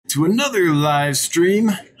to another live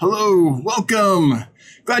stream. Hello, welcome.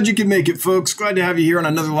 Glad you could make it, folks. Glad to have you here on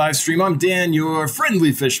another live stream. I'm Dan, your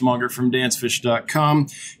friendly fishmonger from dansfish.com.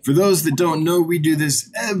 For those that don't know, we do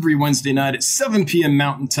this every Wednesday night at 7 p.m.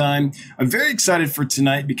 Mountain Time. I'm very excited for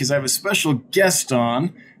tonight because I have a special guest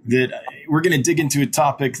on that we're going to dig into a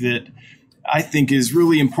topic that I think is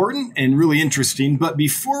really important and really interesting. But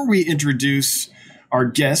before we introduce our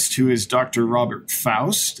guest, who is Dr. Robert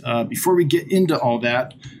Faust, before we get into all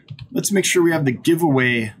that, let's make sure we have the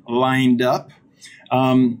giveaway lined up.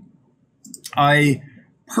 I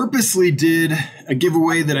purposely did a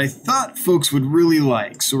giveaway that I thought folks would really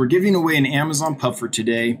like. So we're giving away an Amazon puffer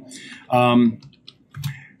today,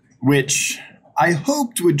 which I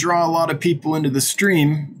hoped would draw a lot of people into the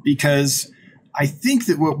stream because I think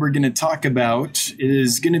that what we're going to talk about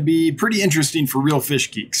is going to be pretty interesting for real fish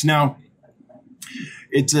geeks. Now,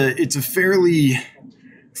 it's a fairly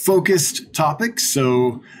focused topic,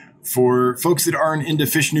 so for folks that aren't into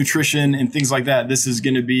fish nutrition and things like that, this is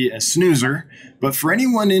going to be a snoozer. But for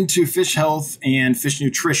anyone into fish health and fish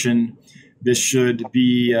nutrition, this should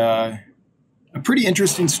be a pretty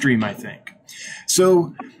interesting stream, I think.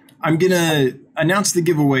 So I'm going to announce the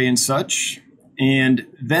giveaway and such, and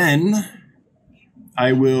then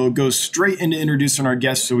I will go straight into introducing our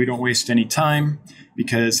guest so we don't waste any time,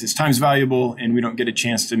 because his time's valuable and we don't get a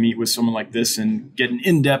chance to meet with someone like this and get an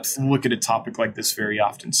in-depth look at a topic like this very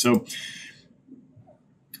often. So,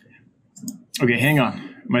 okay, hang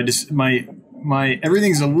on. My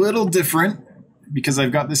everything's a little different because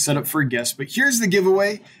I've got this set up for a guest, but here's the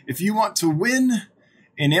giveaway. If you want to win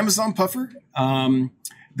an Amazon puffer,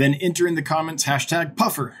 then enter in the comments hashtag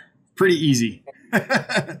puffer. Pretty easy.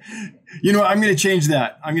 You know what? I'm going to change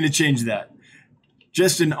that.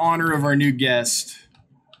 Just in honor of our new guest,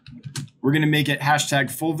 we're going to make it hashtag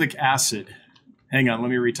fulvic acid. Hang on, let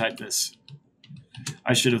me retype this.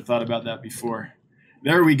 I should have thought about that before.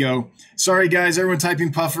 There we go. Sorry, guys, everyone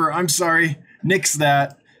typing puffer. I'm sorry. Nix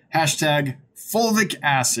that. Hashtag fulvic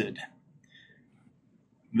acid.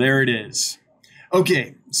 There it is.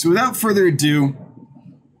 Okay, so without further ado,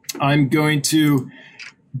 I'm going to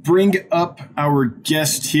bring up our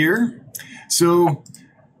guest here. So,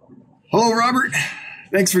 hello, Robert.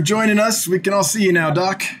 Thanks for joining us. We can all see you now,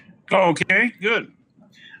 Doc. Okay, good.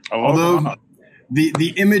 Although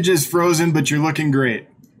the image is frozen, but you're looking great.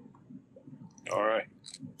 All right.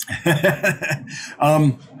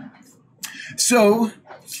 So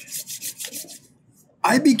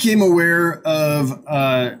I became aware of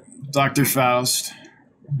Dr. Faust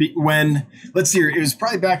when, let's see here, it was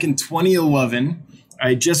probably back in 2011.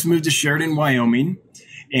 I just moved to Sheridan, Wyoming,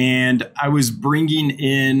 and I was bringing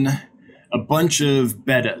in a bunch of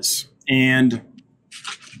bettas, and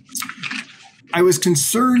I was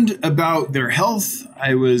concerned about their health.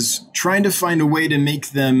 I was trying to find a way to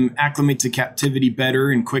make them acclimate to captivity better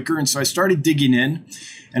and quicker. And so I started digging in,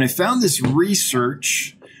 and I found this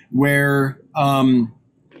research where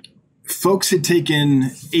folks had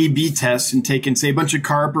taken A/B tests and taken, say, a bunch of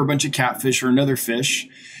carp or a bunch of catfish or another fish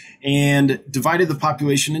and divided the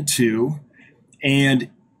population in two and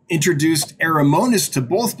introduced Aeromonas to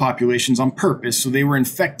both populations on purpose. So they were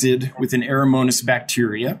infected with an Aeromonas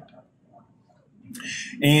bacteria.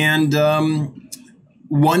 And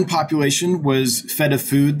one population was fed a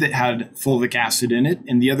food that had fulvic acid in it,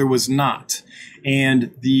 and the other was not.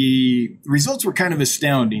 And the results were kind of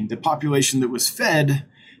astounding. The population that was fed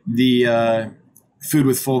the food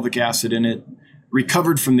with fulvic acid in it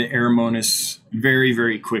recovered from the Aeromonas very,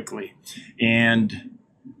 very quickly. And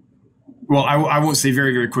well, I won't say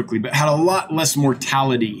very, very quickly, but had a lot less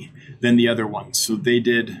mortality than the other ones. So they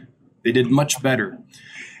did much better.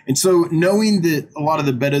 And so knowing that a lot of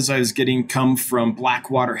the bettas I was getting come from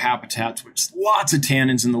blackwater habitats, which is lots of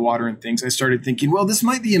tannins in the water and things, I started thinking, well, this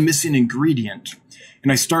might be a missing ingredient.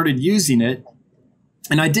 And I started using it.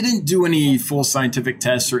 And I didn't do any full scientific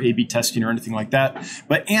tests or A/B testing or anything like that.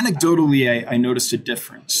 But anecdotally, I noticed a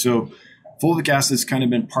difference. So fulvic acid has kind of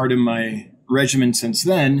been part of my regimen since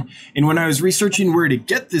then. And when I was researching where to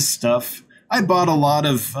get this stuff, I bought a lot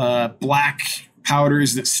of black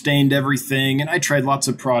powders that stained everything, and I tried lots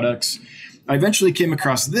of products. I eventually came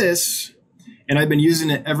across this, and I've been using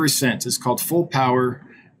it ever since. It's called Full Power.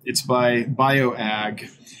 It's by BioAg,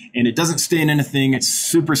 and it doesn't stain anything. It's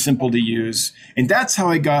super simple to use. And that's how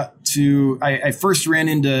I got to, I first ran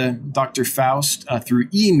into Dr. Faust through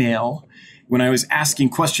email when I was asking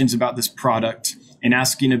questions about this product and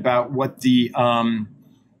asking about what the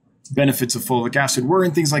benefits of fulvic acid were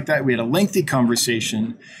and things like that. We had a lengthy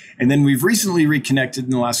conversation. And then we've recently reconnected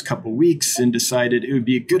in the last couple of weeks and decided it would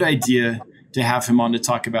be a good idea to have him on to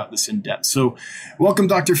talk about this in depth. So welcome,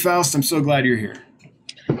 Dr. Faust. I'm so glad you're here.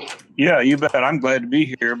 Yeah, you bet. I'm glad to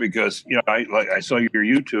be here because I saw your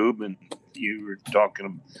YouTube and you were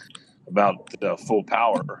talking about full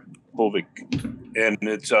power, Fulvic, and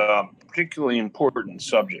it's a particularly important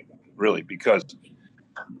subject, really, because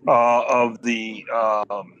of the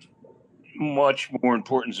much more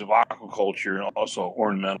importance of aquaculture and also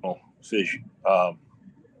ornamental fish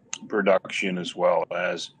production as well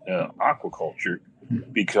as aquaculture,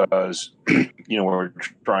 because we're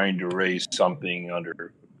trying to raise something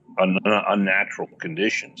under unnatural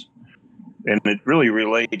conditions, and it really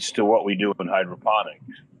relates to what we do in hydroponics.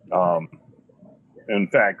 In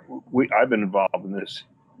fact, I've been involved in this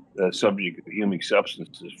subject of humic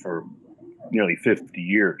substances for nearly 50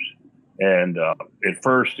 years. And at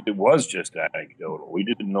first, it was just anecdotal. We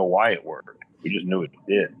didn't know why it worked. We just knew it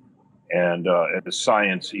did. And as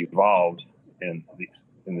science evolved, and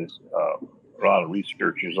in this, a lot of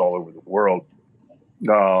researchers all over the world,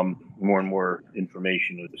 more and more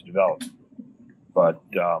information was developed. But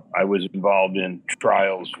I was involved in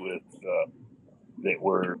trials with that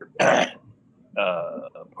were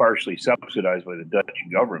partially subsidized by the Dutch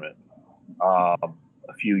government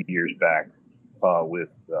a few years back with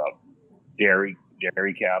dairy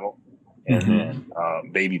cattle and then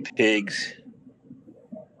baby pigs.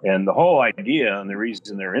 And the whole idea and the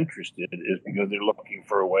reason they're interested is because they're looking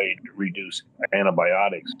for a way to reduce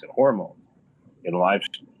antibiotics and hormones in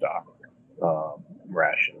livestock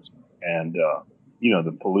rations, and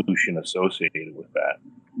the pollution associated with that,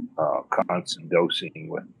 constant dosing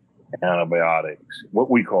with antibiotics, what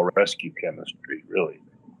we call rescue chemistry, really.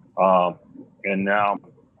 And now,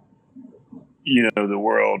 the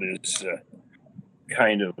world is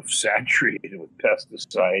kind of saturated with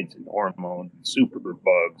pesticides and hormones and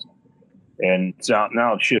superbugs, and it's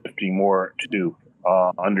now shifting more to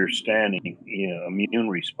understanding, immune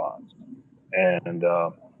response, and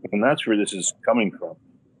that's where this is coming from.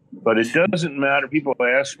 But it doesn't matter. People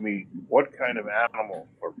ask me what kind of animal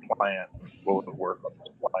or plant will it work on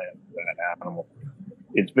the plant, that animal.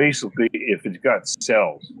 It's basically, if it's got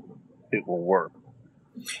cells, it will work.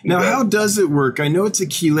 Now, how does it work? I know it's a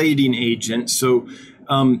chelating agent. So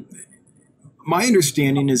my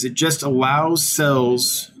understanding is it just allows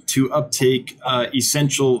cells to uptake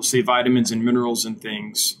essential, say, vitamins and minerals and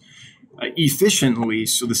things efficiently,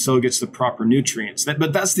 so the cell gets the proper nutrients.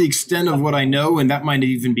 But that's the extent of what I know, and that might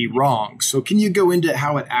even be wrong. So can you go into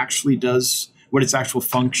how it actually does, what its actual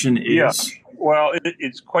function is? Yeah. Well,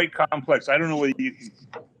 it's quite complex. I don't know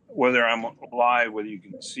whether I'm live, whether you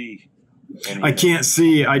can see. I can't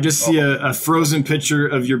see. I just see a frozen picture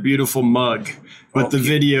of your beautiful mug. But the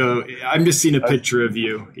video, I'm just seeing a picture of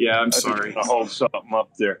you. Yeah, I'm sorry. I'll hold something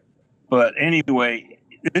up there. But anyway,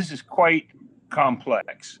 this is quite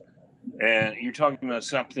complex. And you're talking about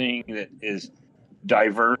something that is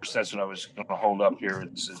diverse. That's what I was going to hold up here.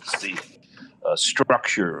 It's the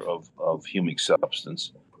structure of humic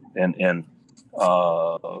substance. And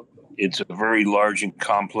it's a very large and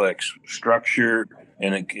complex structure.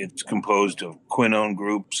 And it's composed of quinone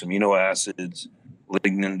groups, amino acids,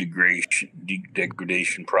 lignin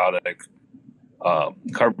degradation product,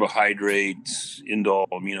 carbohydrates, indole,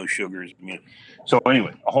 amino sugars. So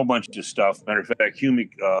anyway, a whole bunch of stuff. Matter of fact, humic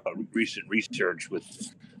recent research with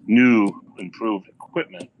new improved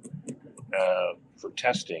equipment for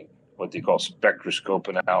testing what they call spectroscope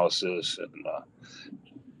analysis and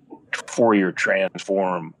Fourier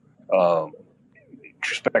transform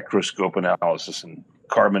spectroscope analysis and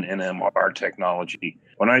carbon NMR technology.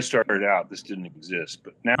 When I started out, this didn't exist,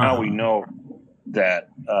 but now we know that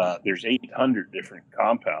there's 800 different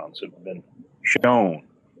compounds that have been shown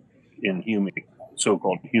in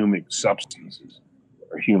so-called humic substances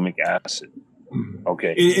or humic acid.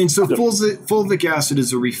 Okay. And so fulvic acid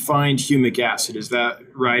is a refined humic acid. Is that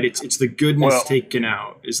right? It's the goodness taken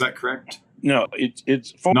out. Is that correct? No, it's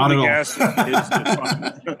fulvic acid is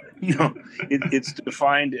defined. No, it's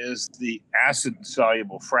defined as the acid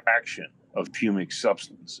soluble fraction of humic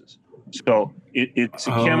substances. So it's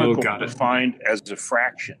a chemical defined as a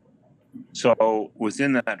fraction. So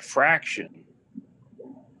within that fraction,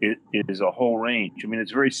 it is a whole range. I mean,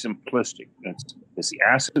 it's very simplistic. It's the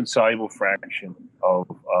acid soluble fraction of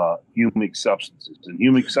humic substances, and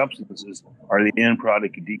humic substances are the end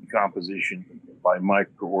product of decomposition by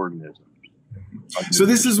microorganisms. So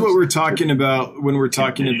this is what we're talking about when we're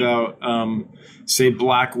talking about, say,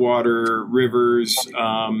 Blackwater rivers,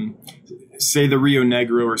 say the Rio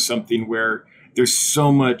Negro or something, where there's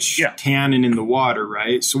so much tannin in the water,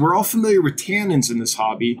 right? So we're all familiar with tannins in this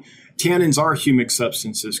hobby. Tannins are humic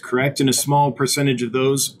substances, correct? And a small percentage of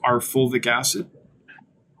those are fulvic acid?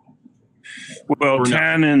 Well,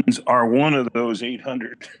 tannins are one of those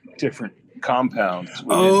 800 different compounds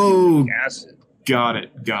within Oh, humic acid. got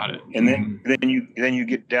it. And then you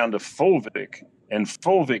get down to fulvic, and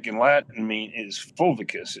fulvic in Latin is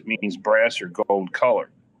fulvicus. It means brass or gold color.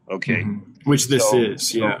 Okay, Which this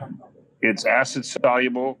is, yeah. It's acid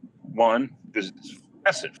soluble, one, because it's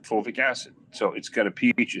acid, fulvic acid. So it's got a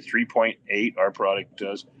pH of 3.8. Our product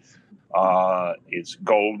does. It's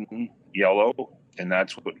golden yellow, and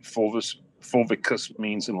that's what fulvicus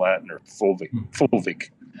means in Latin, or fulvic.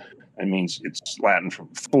 It means, it's Latin from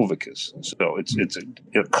fulvicus. So it's a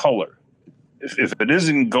color. If it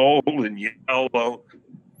isn't gold and yellow,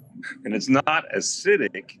 and it's not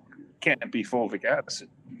acidic, it can't be fulvic acid.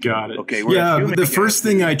 Got it. Okay. Yeah, but the first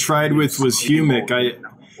thing I tried with was humic.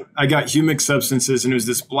 I got humic substances, and it was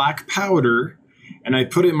this black powder, and I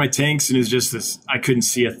put it in my tanks, and it was just this. I couldn't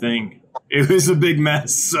see a thing. It was a big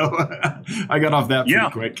mess, so I got off that pretty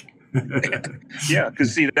quick. Yeah,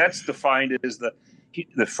 because see, that's defined as the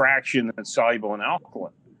fraction that's soluble in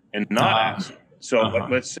alkaline and not acid. So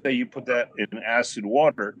let's say you put that in acid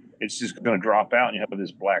water, it's just going to drop out, and you have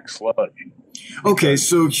this black sludge. Okay,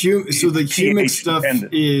 so the humic stuff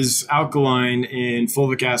is alkaline, and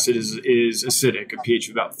fulvic acid is acidic, a pH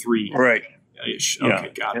of about 3. Right. Okay,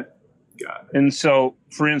 got it. And so,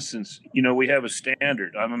 for instance, we have a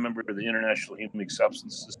standard. I'm a member of the International Humic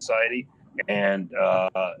Substance Society, and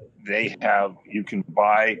you can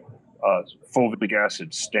buy fulvic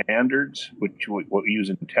acid standards, which we use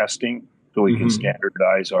in testing, so we can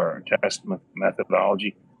standardize our test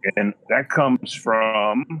methodology. And that comes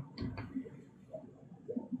from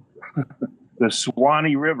the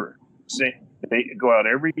Suwannee River. They go out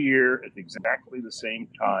every year at exactly the same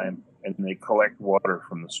time, and they collect water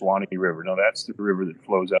from the Suwannee River. Now, that's the river that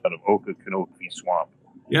flows out of Okefenokee Swamp.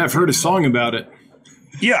 Yeah, I've heard a song about it.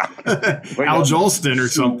 Yeah. Al Jolson or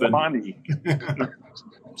something.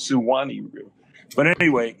 Suwannee River. But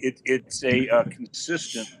anyway, it's a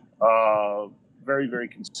consistent, very, very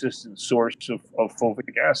consistent source of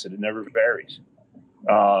fulvic acid. It never varies.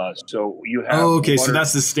 So you have water, so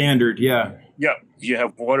that's the standard, yeah. Yeah, you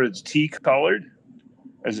have water that's tea-colored,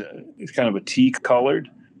 it's kind of a tea-colored,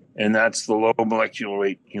 and that's the low molecular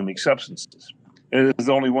weight humic substances. And it's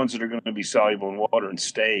the only ones that are going to be soluble in water and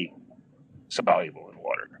stay soluble in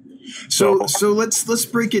water. So let's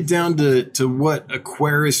break it down to what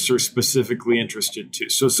aquarists are specifically interested to.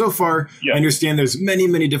 So far, I understand there's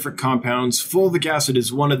many different compounds. Fulvic acid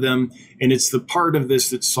is one of them, and it's the part of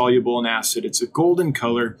this that's soluble in acid. It's a golden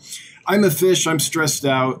color. I'm a fish. I'm stressed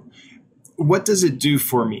out. What does it do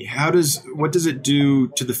for me? What does it do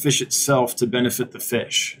to the fish itself to benefit the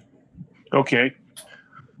fish? Okay.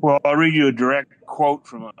 Well, I'll read you a direct quote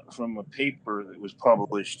from a paper that was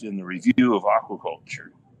published in the Review of Aquaculture.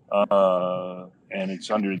 And it's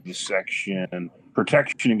under the section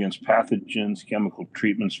Protection Against Pathogens, Chemical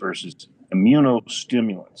Treatments versus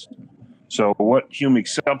Immunostimulants. So what humic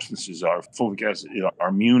substances are, fulvic acid, are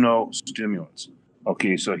immunostimulants.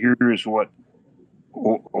 Okay, so here is what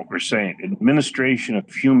we're saying. Administration of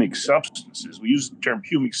humic substances. We use the term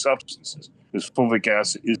humic substances because fulvic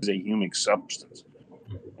acid is a humic substance.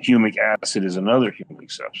 Humic acid is another humic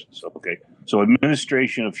substance. Okay, so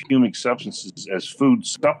administration of humic substances as food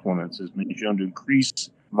supplements has been shown to increase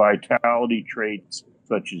vitality traits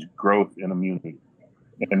such as growth and immunity,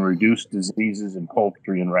 and reduce diseases in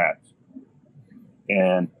poultry and rats.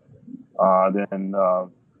 And then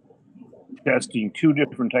testing 2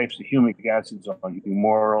 different types of humic acids on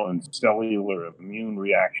humoral and cellular immune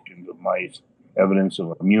reactions of mice, evidence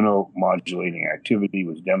of immunomodulating activity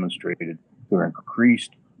was demonstrated through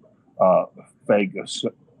increased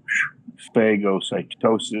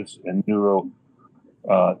phagocytosis and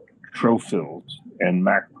neurotrophils and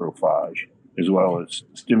macrophage, as well as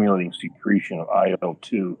stimulating secretion of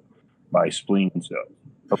IL-2 by spleen cells.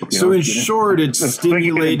 Okay, so in short, it's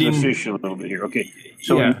stimulating the fish a little bit here. Okay,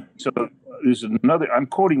 so there's another. I'm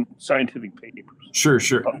quoting scientific papers. Sure.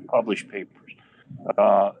 Published papers.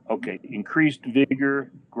 Okay, increased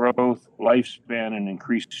vigor, growth, lifespan, and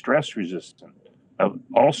increased stress resistance have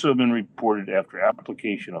also been reported after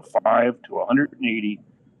application of 5 to 180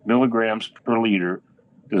 milligrams per liter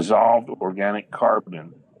dissolved organic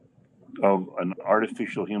carbon of an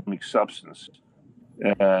artificial humic substance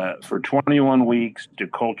for 21 weeks to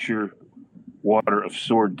culture water of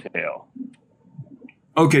swordtail.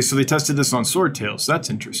 Okay, so they tested this on swordtails. That's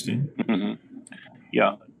interesting. Mm-hmm.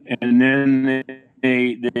 Yeah, and then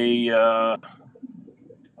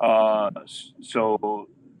so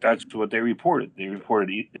that's what they reported. They reported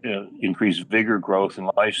increased vigor, growth, and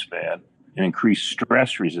lifespan, and increased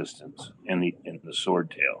stress resistance in the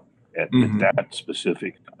swordtail at that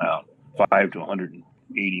specific amount, 5 to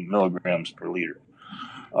 180 milligrams per liter.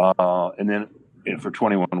 and then for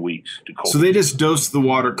 21 weeks to cultivate. So they just dosed the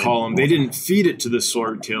water column. They didn't feed it to the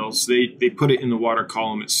swordtails. They put it in the water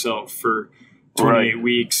column itself for 28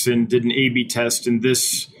 weeks and did an A/B test, and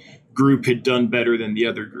this group had done better than the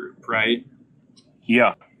other group, right?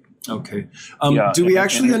 Yeah. Okay. Do we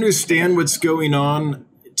actually understand what's going on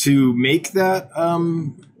to make that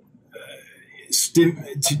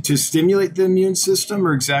to stimulate the immune system,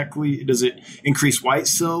 or exactly does it increase white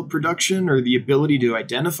cell production or the ability to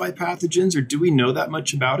identify pathogens, or do we know that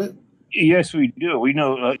much about it? Yes, we do. We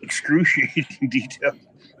know excruciating detail.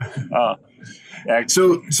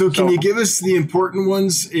 So can you give us the important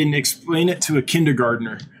ones and explain it to a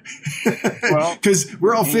kindergartner? Well, because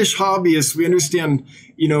we're all fish hobbyists, we understand,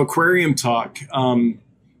 aquarium talk,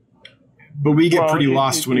 but we get pretty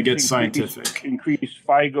lost when it gets scientific. Increased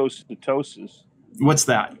phagocytosis. What's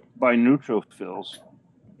that? By neutrophils,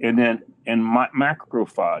 and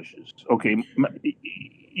macrophages. Okay,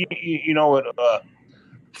 you know what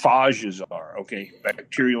phages are? Okay,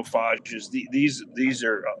 bacterial phages. These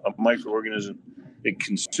are a microorganism that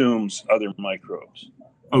consumes other microbes.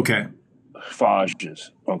 Okay. Phages.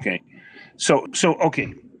 Okay. So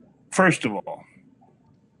okay. First of all,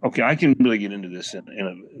 okay, I can really get into this in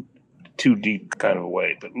a too deep kind of a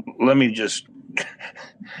way, but let me just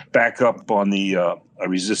back up on the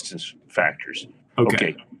resistance factors.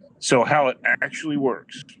 Okay. So how it actually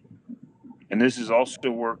works, and this is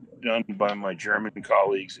also work done by my German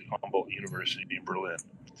colleagues at Humboldt University in Berlin,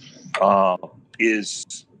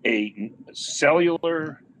 is a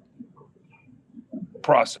cellular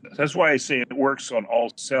process. That's why I say it works on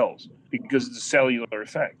all cells, because it's a cellular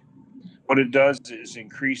effect. What it does is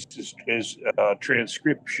increases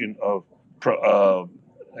transcription of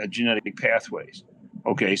genetic pathways.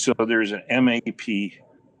 Okay, so there's an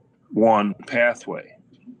MAP1 pathway,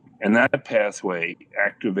 and that pathway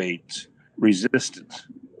activates resistance,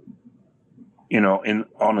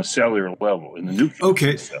 on a cellular level in the nucleus.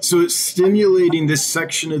 Okay, so it's stimulating this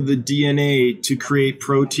section of the DNA to create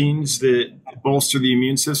proteins that bolster the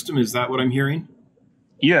immune system. Is that what I'm hearing?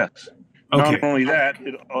 Yes. Okay. Not only that,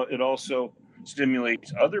 it also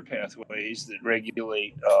stimulates other pathways that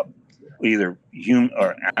regulate either human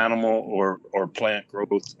or animal or plant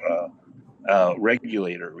growth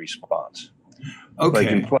regulator response. Okay. Like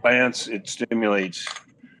in plants, it stimulates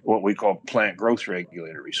what we call plant growth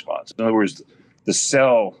regulator response. In other words, the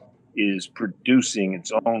cell is producing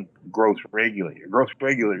its own growth regulator. Growth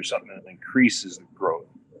regulator is something that increases the growth.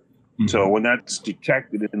 Mm-hmm. So when that's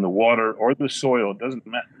detected in the water or the soil, it doesn't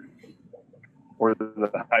matter, or the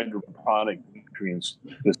hydroponic nutrients,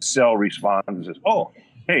 the cell responds and says, oh,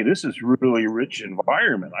 hey, this is really rich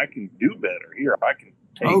environment. I can do better here. I can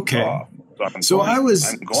take off. So I'm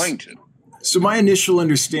going to. So my initial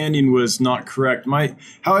understanding was not correct.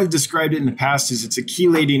 How I've described it in the past is it's a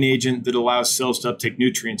chelating agent that allows cells to uptake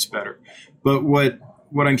nutrients better. But what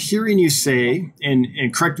I'm hearing you say,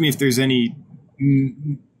 and correct me if there's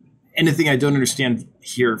anything I don't understand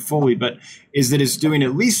here fully, but is that it's doing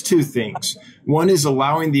at least two things. One is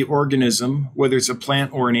allowing the organism, whether it's a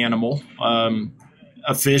plant or an animal,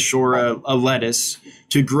 a fish or a lettuce,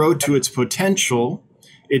 to grow to its potential.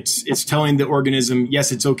 It's telling the organism, yes,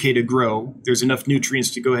 it's okay to grow. There's enough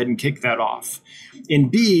nutrients to go ahead and kick that off. And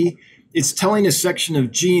B, it's telling a section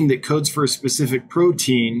of gene that codes for a specific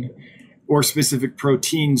protein or specific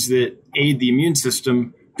proteins that aid the immune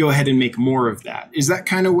system, go ahead and make more of that. Is that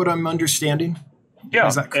kind of what I'm understanding? Yeah,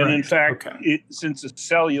 is that correct? And in fact, since it's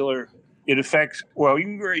cellular, it affects, well, you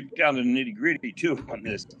can go right down to the nitty gritty too on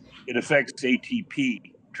this. It affects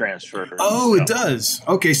ATP transfer. Oh, it does.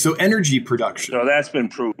 Okay, so energy production. So that's been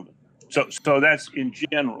proven. So that's in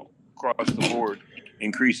general, across the board,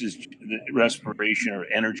 increases the respiration or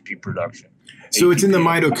energy production. So ATP it's in the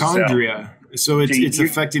mitochondria. So it's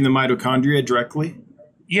affecting the mitochondria directly?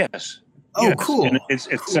 Yes. Oh, yes. Cool. And it's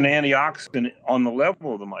an antioxidant on the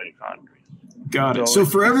level of the mitochondria. Got it. So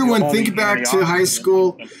for everyone, think back to high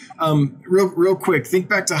school, real quick, think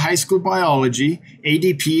back to high school biology,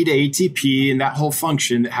 ADP to ATP, and that whole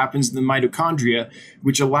function that happens in the mitochondria,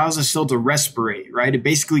 which allows a cell to respirate, right? It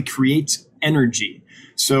basically creates energy.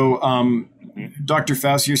 So Dr.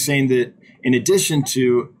 Faust, you're saying that in addition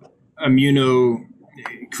to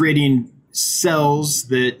creating cells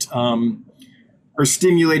that are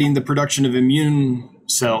stimulating the production of immune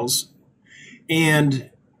cells and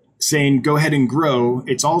saying, go ahead and grow,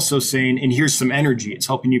 it's also saying, and here's some energy. It's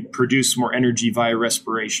helping you produce more energy via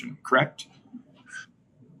respiration, correct?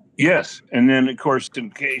 Yes. And then, of course,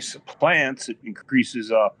 in case of plants, it increases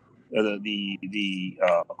the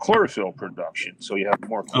chlorophyll production. So you have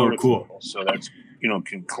more chlorophyll. Oh, cool. So that's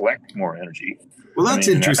can collect more energy. Well, that's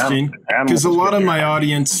interesting, because a lot of my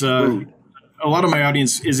audience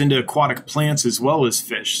is into aquatic plants as well as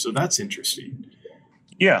fish. So that's interesting.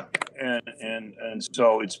 Yeah, and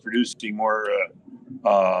so it's producing more.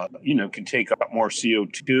 Can take up more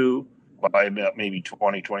CO2 by about maybe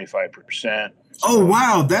 20-25%. Oh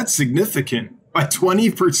wow, that's significant. By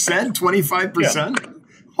 20%, 25%. Yeah.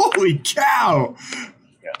 Holy cow!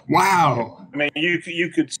 Yeah. Wow. I mean, you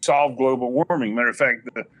could solve global warming. Matter of fact,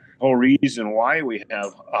 the whole reason why we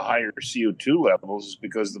have a higher CO2 levels is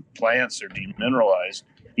because the plants are demineralized,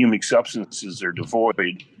 humic substances are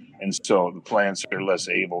devoid, and so the plants are less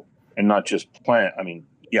able, and not just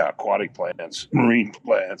aquatic plants, marine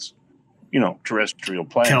plants, terrestrial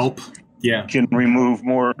plants. Kelp, yeah, can remove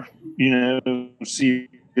more, CO2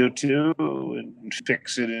 and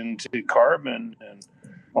fix it into carbon and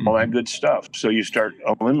all that good stuff. So you start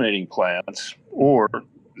eliminating plants, or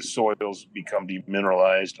the soils become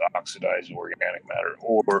demineralized, oxidized organic matter,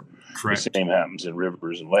 or Correct. The same happens in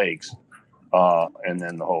rivers and lakes. And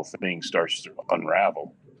then the whole thing starts to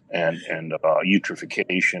unravel. And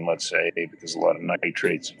eutrophication, let's say, because a lot of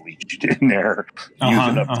nitrates leached in there,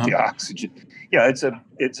 using up the oxygen. Yeah, it's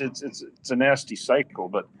a nasty cycle.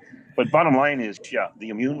 But bottom line is, the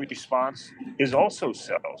immune response is also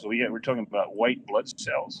cells. We're talking about white blood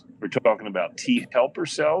cells. We're talking about T helper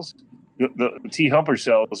cells. The T helper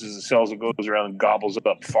cells is the cells that goes around and gobbles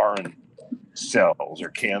up foreign cells or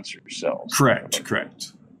cancer cells. Correct.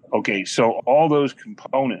 Okay, so all those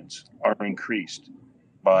components are increased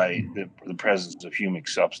by the presence of humic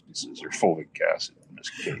substances or fulvic acid in this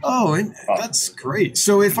case. Oh, and that's great.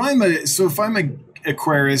 So if I'm a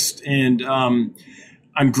aquarist and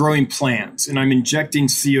I'm growing plants and I'm injecting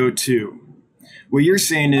CO2, what you're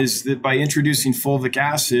saying is that by introducing fulvic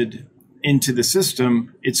acid into the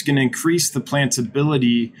system, it's going to increase the plant's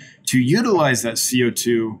ability to utilize that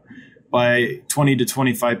CO2 by 20 to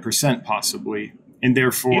 25% possibly, and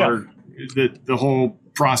therefore the whole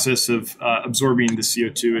process of absorbing the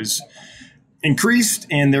CO2 is increased,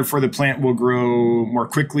 and therefore the plant will grow more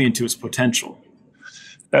quickly into its potential.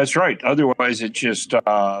 That's right. Otherwise, it's just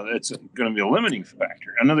it's going to be a limiting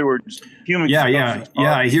factor. In other words, human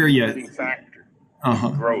I hear you. Limiting factor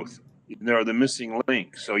growth. They're the missing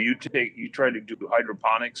link. So you try to do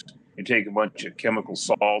hydroponics. You take a bunch of chemical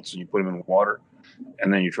salts and you put them in water,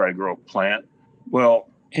 and then you try to grow a plant. Well,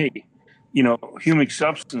 hey. Humic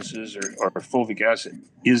substances or fulvic acid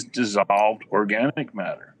is dissolved organic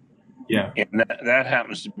matter. Yeah. And that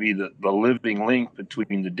happens to be the living link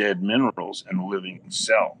between the dead minerals and the living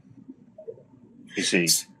cell. You see?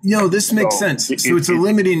 No, this makes sense. So it's a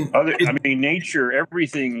limiting... nature,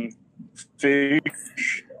 everything,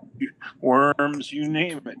 fish, worms, you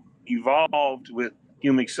name it, evolved with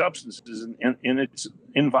humic substances in its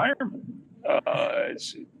environment.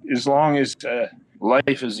 It's as long as...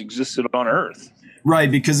 life has existed on Earth.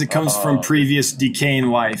 Right, because it comes from previous decaying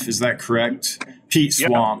life. Is that correct? Peat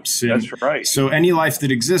swamps. Yeah, that's right. So any life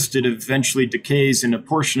that existed eventually decays, and a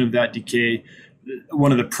portion of that decay,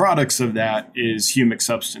 one of the products of that is humic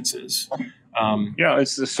substances.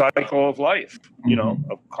 It's the cycle of life,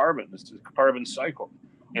 of carbon. It's the carbon cycle.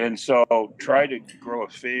 And so try to grow a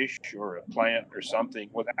fish or a plant or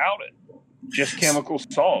something without it. Just chemical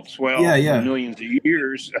salts. Well, for millions of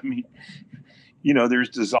years, there's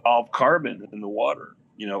dissolved carbon in the water.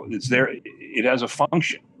 It's there. It has a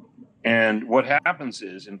function. And what happens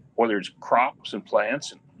is, whether it's crops and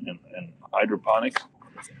plants and hydroponics,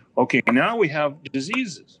 okay, now we have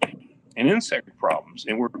diseases and insect problems,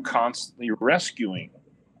 and we're constantly rescuing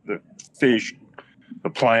the fish, the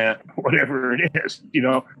plant, whatever it is,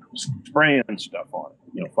 spraying stuff on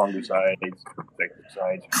it, fungicides,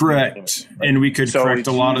 insecticides. Correct. And we could correct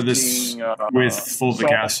a lot of this with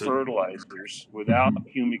fulvic acid. Fertilizers without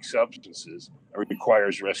humic substances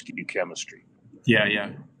requires rescue chemistry. Yeah.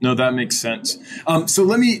 No, that makes sense.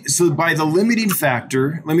 So by the limiting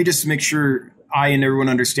factor, let me just make sure I and everyone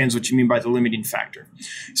understands what you mean by the limiting factor.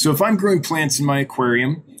 So if I'm growing plants in my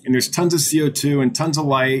aquarium and there's tons of CO2 and tons of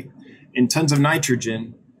light and tons of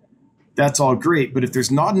nitrogen, that's all great. But if there's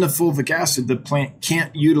not enough fulvic acid, the plant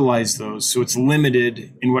can't utilize those. So it's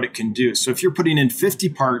limited in what it can do. So if you're putting in 50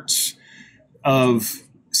 parts of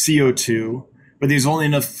CO2, but there's only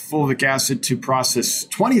enough fulvic acid to process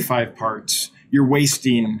 25 parts, you're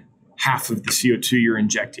wasting half of the CO2 you're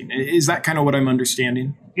injecting. Is that kind of what I'm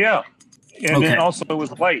understanding? Yeah. And then also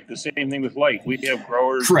with light, the same thing with light. We have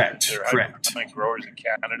growers. Correct. Growers in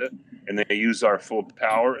Canada, and they use our full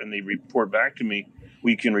power, and they report back to me,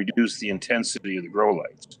 we can reduce the intensity of the grow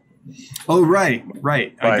lights. Oh, right.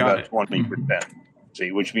 By about 20%.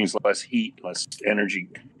 See, which means less heat, less energy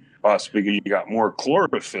us because you got more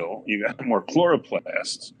chlorophyll, you got more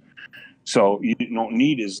chloroplasts, so you don't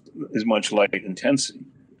need as much light intensity.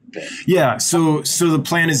 Yeah, so the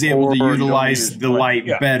plant is able to utilize the light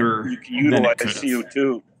better. You can utilize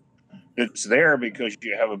CO2 that's there because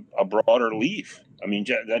you have a broader leaf. I mean,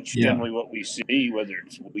 that's generally what we see, whether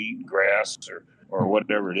it's wheat, grass, or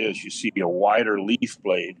whatever it is. You see a wider leaf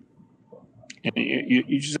blade, and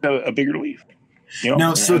you just have a bigger leaf.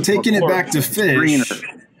 Now, so taking it back to fish, greener.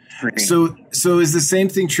 So is the same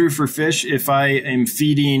thing true for fish? If I am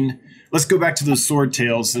feeding, let's go back to those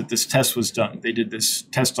swordtails that this test was done. They did this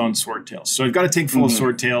test on swordtails. So I've got a tank full of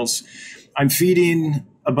swordtails. I'm feeding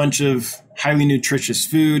a bunch of highly nutritious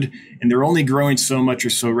food, and they're only growing so much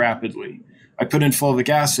or so rapidly. I put in fulvic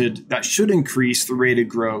acid. That should increase the rate of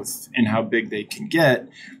growth and how big they can get,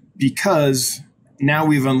 because now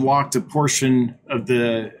we've unlocked a portion of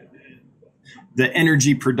the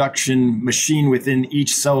energy production machine within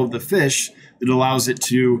each cell of the fish that allows it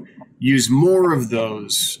to use more of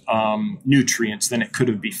those nutrients than it could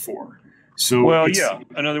have before. So,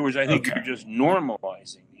 in other words, I think you're just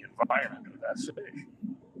normalizing the environment of that fish.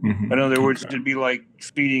 In other words, it'd be like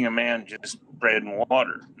feeding a man just bread and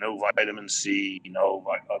water, no vitamin C, no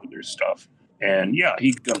other stuff. And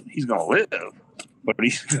he's going to live, but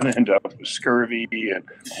he's going to end up with scurvy and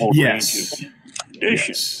a whole range of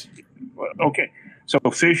conditions. Okay, so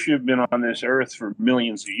fish have been on this earth for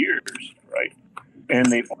millions of years, right?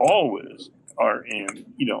 And they always are in,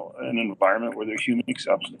 an environment where there's humic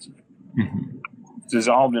substances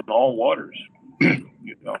dissolved in all waters.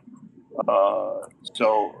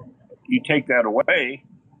 So you take that away,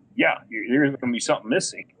 there's going to be something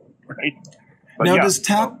missing, right? But now, does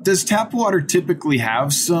tap water typically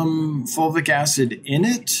have some fulvic acid in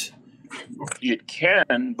it? It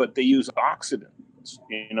can, but they use oxidants.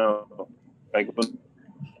 Like when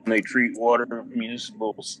they treat water,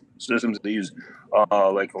 municipal systems, they use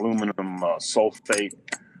like aluminum sulfate,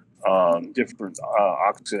 different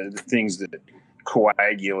oxidant things that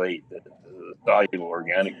coagulate the soluble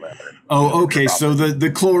organic matter. Oh, okay. So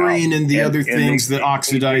the chlorine and the other things that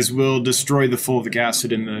oxidize will destroy the fulvic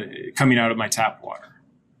acid coming out of my tap water.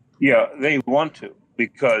 Yeah, they want to,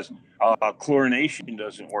 because chlorination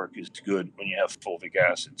doesn't work as good when you have fulvic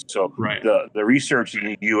acid. So the research in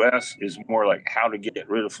the U.S. is more like how to get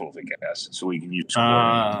rid of fulvic acid so we can use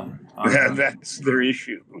chlorine. That's their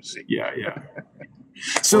issue. See? Yeah.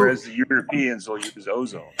 So, whereas the Europeans will use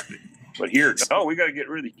ozone. But here, we got to get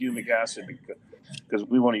rid of the humic acid because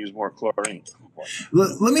we want to use more chlorine.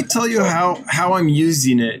 Let me tell you how I'm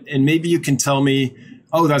using it, and maybe you can tell me,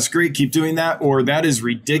 oh, that's great, keep doing that, or that is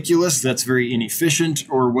ridiculous, that's very inefficient,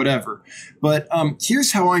 or whatever. But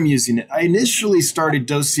here's how I'm using it. I initially started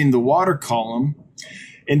dosing the water column,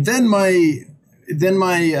 and then my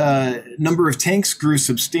number of tanks grew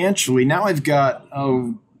substantially. Now I've got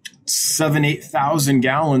 7,000-8,000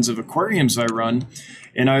 gallons of aquariums I run.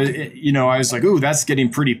 And I was like, oh, that's getting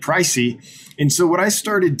pretty pricey. And so what I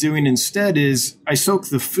started doing instead is I soak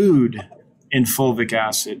the food in fulvic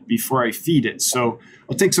acid before I feed it. So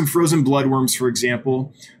I'll take some frozen bloodworms, for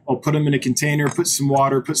example. I'll put them in a container, put some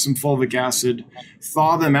water, put some fulvic acid,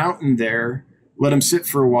 thaw them out in there, let them sit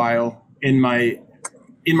for a while. In my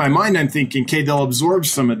mind, I'm thinking, okay, they'll absorb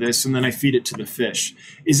some of this, and then I feed it to the fish.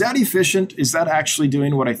 Is that efficient? Is that actually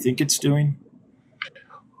doing what I think it's doing?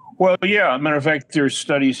 Well, yeah. As a matter of fact, there's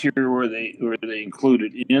studies here where they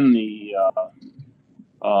included in the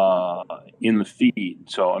feed.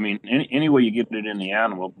 So I mean, any way you get it in the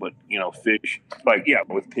animal, but fish,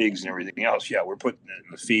 with pigs and everything else, we're putting it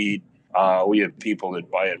in the feed. We have people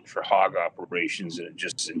that buy it for hog operations and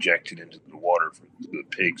just inject it into the water for the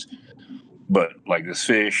pigs. But like this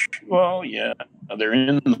fish, they're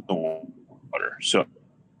in the water, so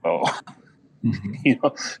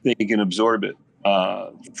they can absorb it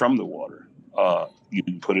from the water. You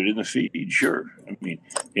can put it in the feed, sure. I mean,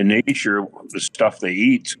 in nature, the stuff they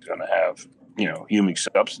eat is going to have humic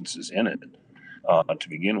substances in it to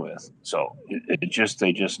begin with. So they just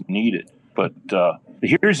need it. But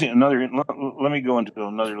here's another. Let me go into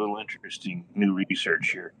another little interesting new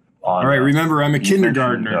research here. All right. Remember, I'm a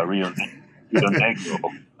kindergartner. Rio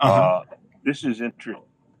Negro. This is interesting.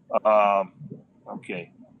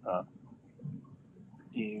 Okay.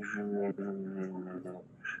 In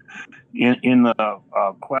the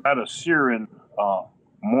Cladoceran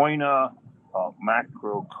Moina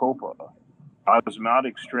macrocopa,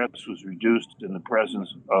 osmotic stress was reduced in the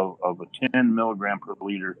presence of a 10 milligram per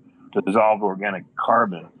liter dissolved organic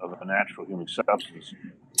carbon of a natural humic substance.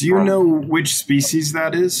 Do you know which species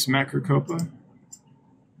that is, macrocopa?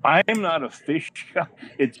 I'm not a fish guy.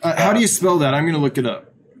 How do you spell that? I'm going to look it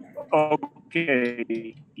up.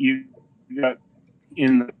 Okay, you got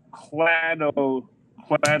in the cladoceran,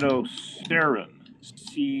 CLADOCERAN.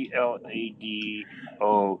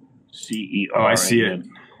 Oh, I see it.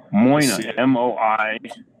 Moina,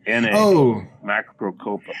 MOINA. Oh,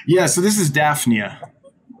 Macrocopa. yeah. So this is Daphnia.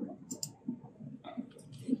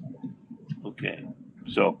 Okay,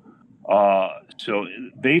 so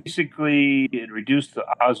basically, it reduced the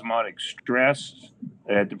osmotic stress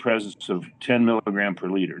at the presence of 10 milligram per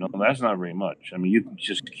liter. No, that's not very much. I mean, you can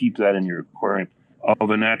just keep that in your aquarium of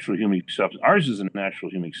a natural humic substance. Ours is a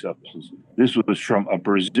natural humic substance. This was from a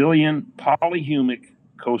Brazilian polyhumic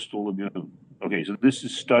coastal lagoon. Okay, so this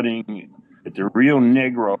is studying at the Rio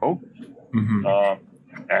Negro,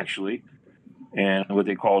 actually, and what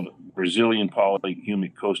they called Brazilian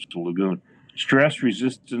polyhumic coastal lagoon. Stress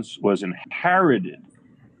resistance was inherited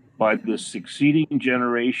by the succeeding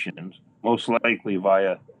generations, most likely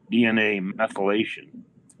via DNA methylation.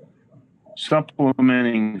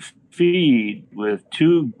 Supplementing feed with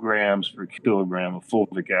 2 grams per kilogram of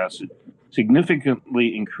fulvic acid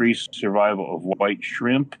significantly increased survival of white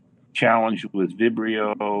shrimp challenged with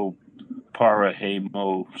Vibrio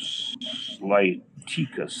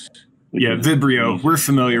parahemolyticus. Yeah, Vibrio. We're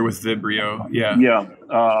familiar with Vibrio. Yeah. Yeah.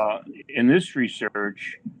 In this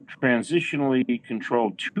research, transitionally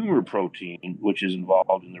controlled tumor protein, which is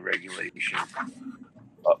involved in the regulation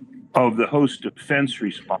of the host defense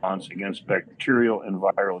response against bacterial and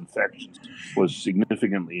viral infections, was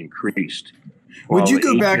significantly increased. Would you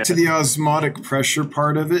go back to the osmotic pressure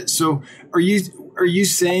part of it? So, are you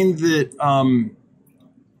saying that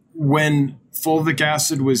when fulvic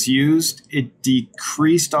acid was used, it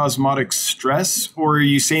decreased osmotic stress, or are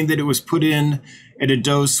you saying that it was put in at a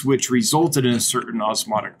dose which resulted in a certain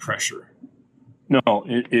osmotic pressure? No,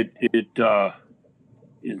 let's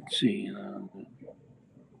see,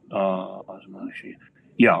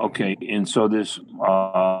 yeah, okay, and so this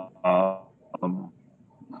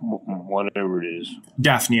whatever it is,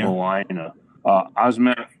 Daphnia, Moina,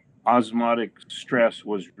 osmotic stress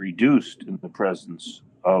was reduced in the presence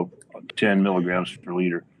of 10 milligrams per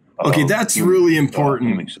liter. Okay, that's really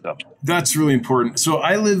important. That's really important. So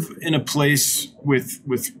I live in a place with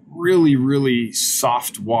really, really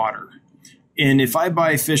soft water. And if I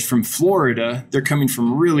buy fish from Florida, they're coming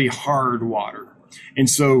from really hard water. And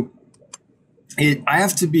so I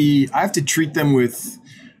have to treat them with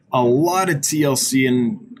a lot of TLC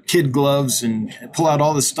and kid gloves and pull out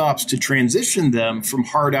all the stops to transition them from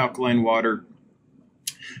hard alkaline water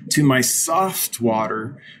to my soft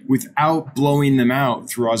water without blowing them out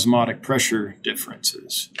through osmotic pressure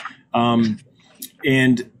differences. And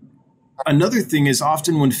another thing is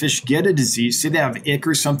often when fish get a disease, say they have ick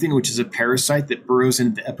or something, which is a parasite that burrows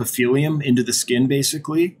into the epithelium, into the skin,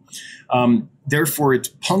 basically. Therefore, it's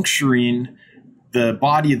puncturing the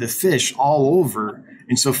body of the fish all over.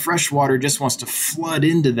 And so fresh water just wants to flood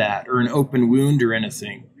into that, or an open wound or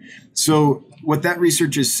anything. So what that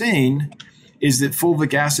research is saying is that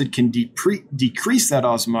fulvic acid can decrease that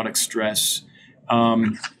osmotic stress,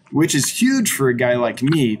 which is huge for a guy like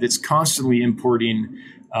me that's constantly importing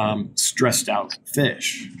stressed out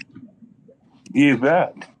fish. You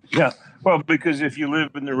bet. Yeah. Well, because if you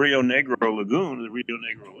live in the Rio Negro Lagoon, the Rio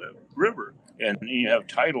Negro River, and you have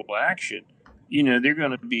tidal action, there's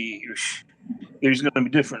going to be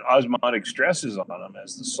different osmotic stresses on them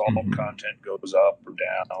as the salt content goes up or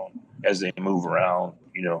down as they move around,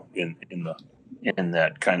 in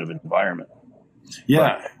that kind of environment.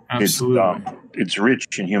 Yeah, but absolutely. It's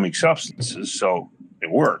rich in humic substances, so it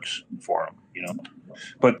works for them,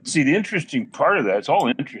 But see, the interesting part of that, it's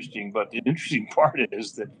all interesting, but the interesting part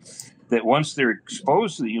is that once they're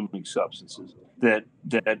exposed to the humic substances, that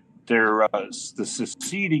they're the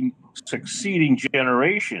succeeding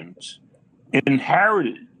generations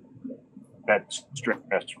inherited that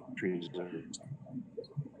stress resistance.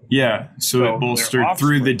 Yeah, so it bolstered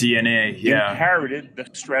through the DNA. Yeah, inherited the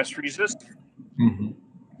stress resistance. Mm-hmm.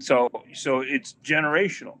 So it's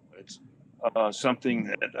generational. It's something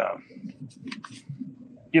that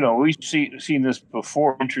we've seen this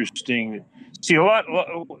before. Interesting. See a lot.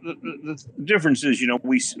 The difference is,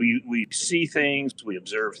 we see things, we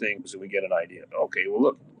observe things, and we get an idea. Okay, well,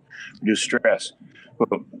 look, reduce stress.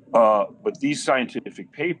 But these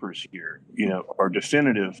scientific papers here, are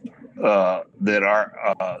definitive that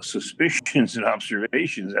our suspicions and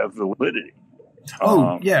observations have validity.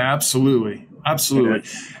 Yeah, absolutely.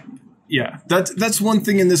 Yeah, that's one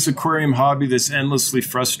thing in this aquarium hobby that's endlessly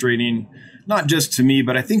frustrating, not just to me,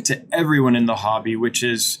 but I think to everyone in the hobby, which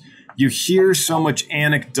is you hear so much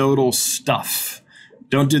anecdotal stuff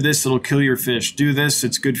Don't do this, it'll kill your fish. Do this,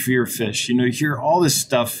 it's good for your fish. You hear all this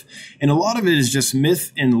stuff. And a lot of it is just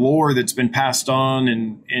myth and lore that's been passed on,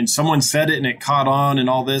 and someone said it and it caught on and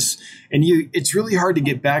all this. And it's really hard to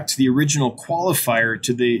get back to the original qualifier,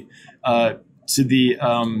 to the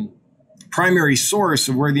primary source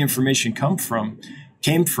of where the information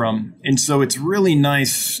came from. And so it's really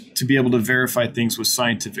nice to be able to verify things with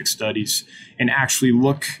scientific studies and actually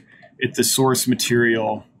look at the source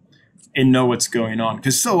material and know what's going on.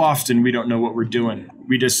 Because so often we don't know what we're doing.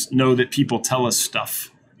 We just know that people tell us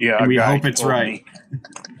stuff. Yeah, and we hope it's right.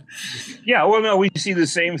 Yeah, well, no, we see the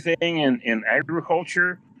same thing in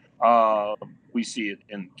agriculture. We see it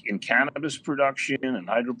in cannabis production and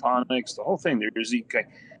hydroponics, the whole thing. There's the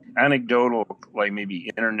anecdotal, like maybe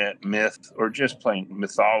internet myth or just plain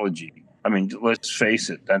mythology. I mean, let's face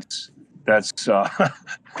it, that's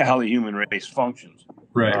how the human race functions.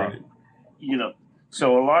 Right.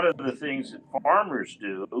 So a lot of the things that farmers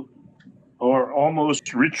do are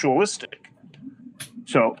almost ritualistic.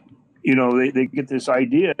 So, they get this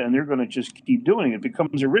idea and they're going to just keep doing it. It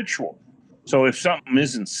becomes a ritual. So if something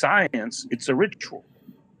isn't science, it's a ritual.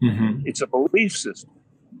 Mm-hmm. It's a belief system.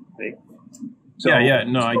 See? So,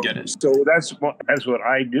 I get it. So that's what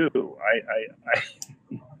I do.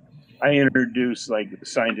 I introduce like the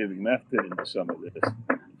scientific method into some of this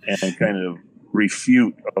and kind of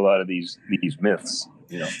refute a lot of these myths.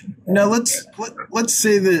 Now let's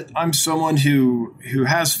say that I'm someone who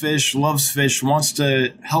has fish, loves fish, wants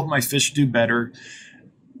to help my fish do better.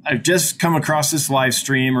 I've just come across this live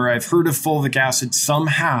stream, or I've heard of fulvic acid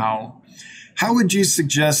somehow. How would you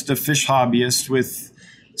suggest a fish hobbyist with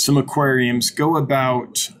some aquariums go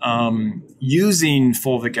about using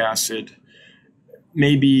fulvic acid?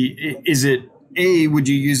 Maybe, is it would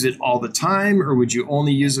you use it all the time, or would you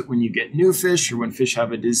only use it when you get new fish or when fish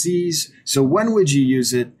have a disease? So when would you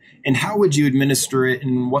use it, and how would you administer it,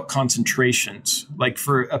 and what concentrations? Like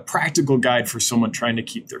for a practical guide for someone trying to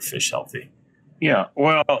keep their fish healthy. Yeah,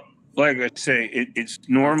 well, like I say, it's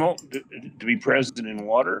normal to be present in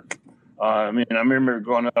water. I remember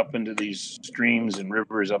going up into these streams and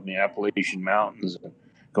rivers up in the Appalachian Mountains and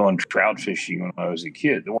going trout fishing when I was a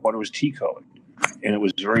kid. The water was tea-colored, and it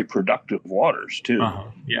was very productive waters too.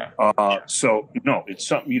 So no, it's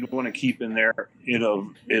something you don't want to keep in there at a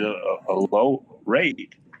low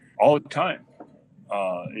rate all the time.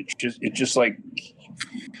 It's just like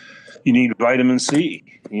you need vitamin C,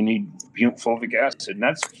 you need fulvic acid, and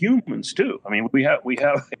that's humans too. I mean, we have a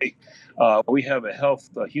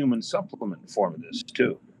human supplement form of this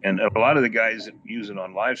too, and a lot of the guys that use it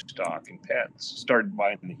on livestock and pets started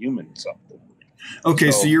buying the human supplement. Okay,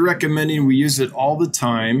 so you're recommending we use it all the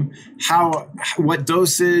time. What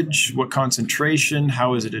dosage, what concentration,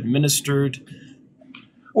 how is it administered?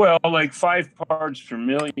 Well, like 5 parts per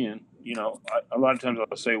million. A lot of times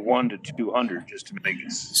I'll say 1 to 200 just to make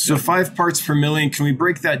it. So 5 parts per million. Can we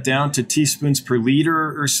break that down to teaspoons per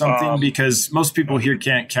liter or something? Because most people here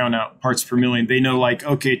can't count out parts per million. They know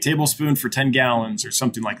a tablespoon for 10 gallons or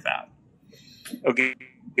something like that. Okay.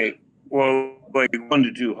 Well, like 1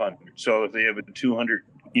 to 200. So if they have a 200,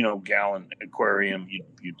 gallon aquarium,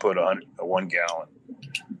 you'd put a 1 gallon.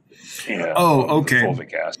 Okay.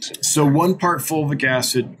 Fulvic acid. So 1 part fulvic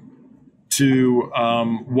acid to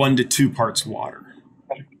 1 to 2 parts water.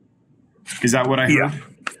 Is that what I heard? Yeah.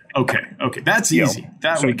 Okay. That's easy.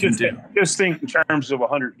 We can do. Just think in terms of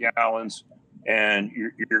 100 gallons, and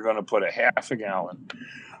you're going to put a half a gallon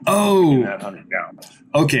in that 100 gallons.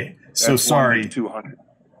 Okay. So that's sorry. 1 to 200.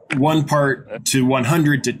 1 part to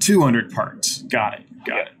 100 to 200 parts. Got it.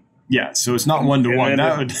 Yeah. So it's not 1 to 1.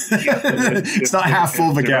 That would. It's not half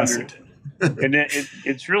fulvic acid. And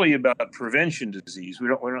it's really about prevention disease.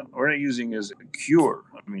 We're not using it as a cure.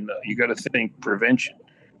 I mean, you got to think prevention.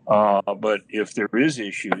 But if there is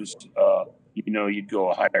issues, you'd go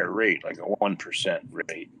a higher rate, like a 1%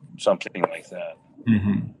 rate, something like that.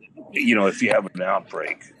 Mm-hmm. If you have an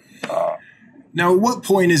outbreak. Now, at what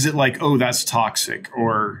point is it that's toxic?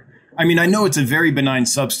 Or, I know it's a very benign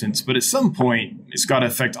substance, but at some point it's got to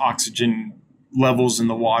affect oxygen levels in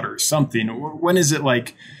the water or something. When is it 1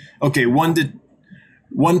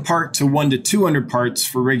 part to 1 to 200 parts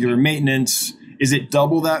for regular maintenance? Is it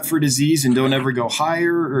double that for disease and don't ever go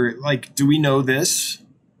higher? Or do we know this?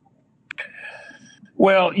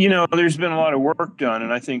 Well, there's been a lot of work done,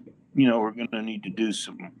 and I think, we're going to need to do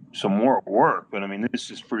some more work. But this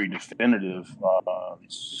is pretty definitive.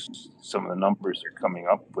 Some of the numbers they're coming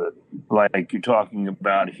up with, like you're talking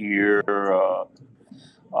about here.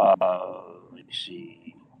 Let's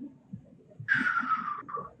see.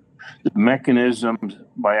 The mechanisms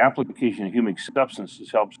by application of humic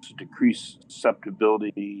substances helps to decrease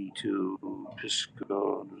susceptibility to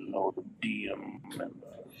Piscodium.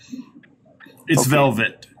 It's Okay.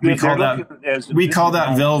 velvet. They're looking as We call that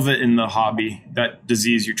this is- velvet in the hobby. That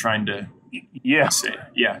disease you're trying to Yeah. say.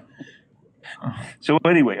 Yeah. So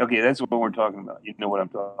anyway, okay, that's what we're talking about. You know what I'm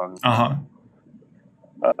talking about. Uh-huh.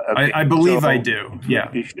 Okay, I believe so I do. Yeah.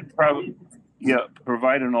 It should probably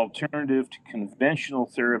provide an alternative to conventional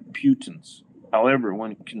therapeutants. However,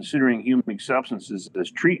 when considering humic substances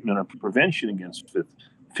as treatment or prevention against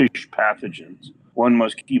fish pathogens, one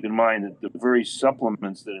must keep in mind that the very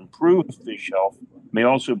supplements that improve fish health may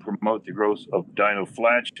also promote the growth of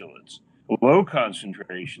dinoflagellates. Low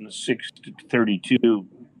concentrations, 6 to 32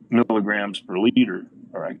 milligrams per liter,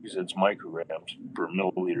 or I guess it's micrograms per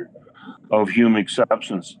milliliter, of humic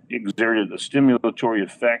substance exerted a stimulatory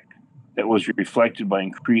effect that was reflected by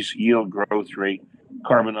increased yield, growth rate,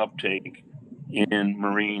 carbon uptake in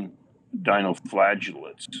marine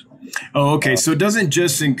dinoflagellates. Oh, okay. So it doesn't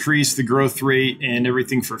just increase the growth rate and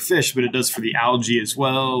everything for fish, but it does for the algae as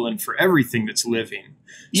well and for everything that's living.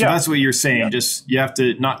 So that's what you're saying. Yeah. Just you have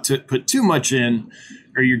to not to put too much in,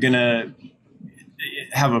 or you're gonna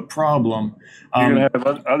have a problem. You're going to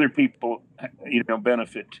have other people,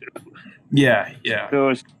 benefit too. Yeah. So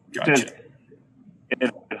it's Gotcha.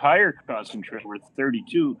 at higher concentration, where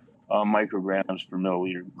 32 micrograms per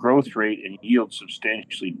milliliter, growth rate and yield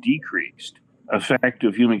substantially decreased. Effect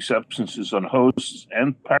of humic substances on hosts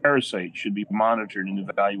and parasites should be monitored and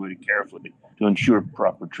evaluated carefully to ensure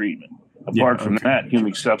proper treatment. Apart from that,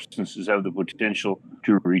 humic substances have the potential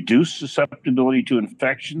to reduce susceptibility to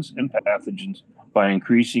infections and pathogens by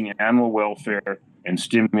increasing animal welfare and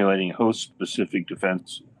stimulating host-specific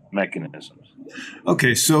defense mechanisms.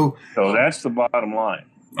 Okay. So that's the bottom line.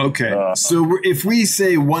 okay. So if we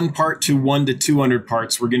say 1 part to 1 to 200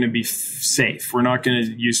 parts, we're going to be safe. We're not going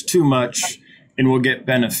to use too much, and we'll get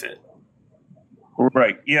benefit.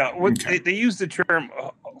 Right. Yeah. Okay. They use the term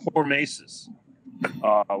hormesis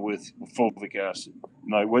with fulvic acid.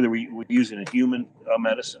 Now, whether we use it in human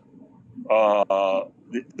medicine,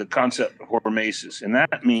 the concept of hormesis, and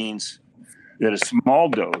that means that a small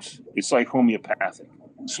dose, it's like homeopathic.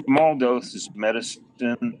 Small dose is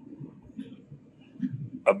medicine,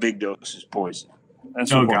 a big dose is poison.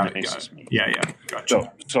 That's what hormesis means. Yeah,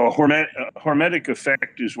 gotcha. So a hormetic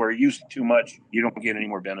effect is where you use too much, you don't get any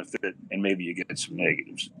more benefit, and maybe you get some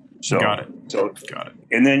negatives. So, got it. So, Got it.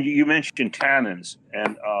 and then you mentioned tannins,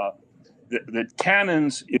 and the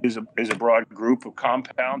tannins is a broad group of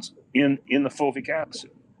compounds in the fulvic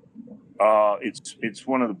acid. It's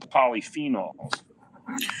one of the polyphenols.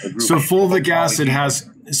 So fulvic acid has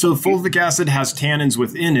tannins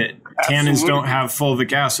within it. Tannins Absolutely. don't have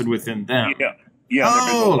fulvic acid within them. Yeah.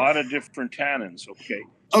 There's a Oh. lot of different tannins. Okay.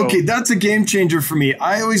 Okay, that's a game changer for me.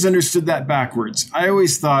 I always understood that backwards. I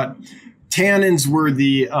always thought tannins were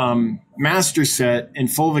the master set and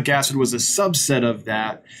fulvic acid was a subset of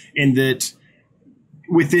that, and that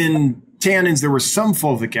within tannins there was some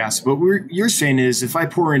fulvic acid. But what you're saying is if I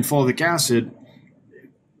pour in fulvic acid,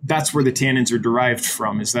 that's where the tannins are derived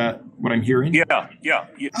from. Is that what I'm hearing? Yeah.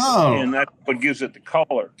 Oh. And that's what gives it the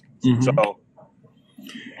color. Mhm. So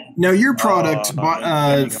Now your product,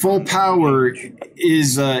 Full Power,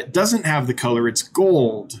 is doesn't have the color. It's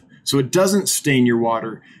gold, so it doesn't stain your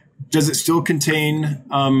water. Does it still contain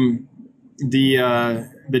the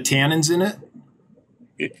tannins in it?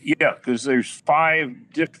 yeah, because there's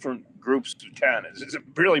 5 different groups of tannins. It's a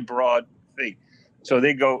really broad thing. So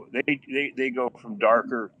they go from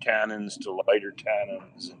darker tannins to lighter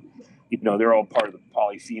tannins, and they're all part of the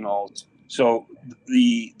polyphenols. So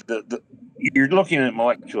the you're looking at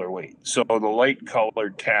molecular weight. So the light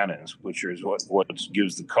colored tannins, which is what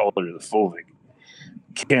gives the color to the fulvic,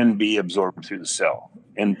 can be absorbed through the cell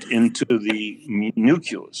and into the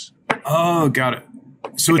nucleus. Oh, got it.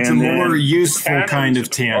 So it's And a then more useful tannins kind of are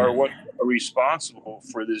tannin. what are responsible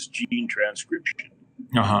for this gene transcription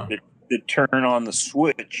Uh-huh. that turn on the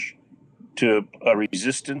switch to a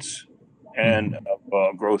resistance and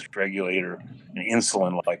a growth regulator, an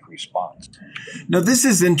insulin-like response. Now, this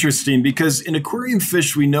is interesting because in aquarium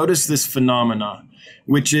fish, we notice this phenomena,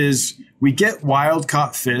 which is we get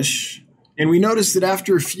wild-caught fish, and we notice that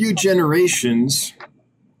after a few generations,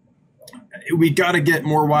 we got to get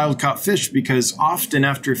more wild-caught fish because often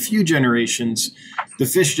after a few generations, the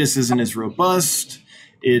fish just isn't as robust.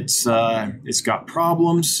 It's got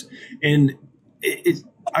problems, and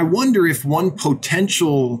I wonder if one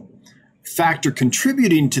potential factor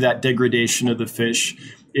contributing to that degradation of the fish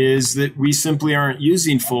is that we simply aren't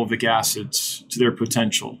using fulvic acids to their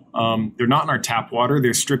potential. They're not in our tap water.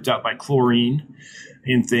 They're stripped out by chlorine.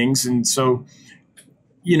 in things. And so,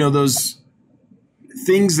 those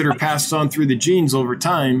things that are passed on through the genes over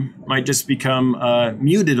time might just become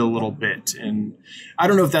muted a little bit. And I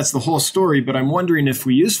don't know if that's the whole story, but I'm wondering if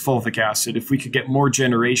we use fulvic acid, if we could get more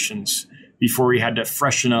generations before we had to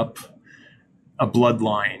freshen up a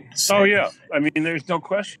bloodline. So. Oh, yeah. I mean, there's no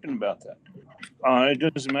question about that.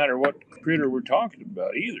 It doesn't matter what critter we're talking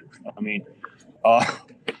about either.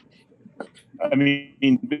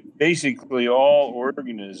 Basically all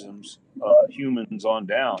organisms, humans on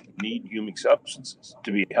down, need humic substances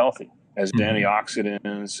to be healthy, as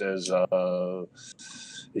antioxidants, as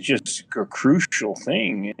it's just a crucial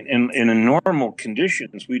thing. And in normal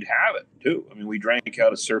conditions, we'd have it too. I mean, we drank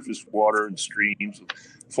out of surface water and streams with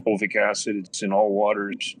fulvic acid. It's in all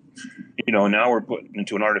waters. Now we're put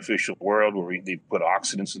into an artificial world where they put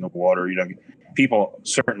oxidants in the water. People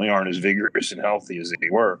certainly aren't as vigorous and healthy as they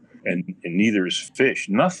were, and neither is fish.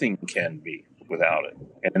 Nothing can be without it.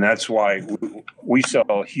 And that's why we sell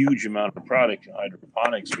a huge amount of product in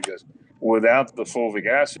hydroponics, because without the fulvic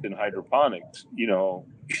acid in hydroponics,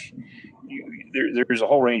 there's a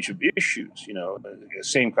whole range of issues, the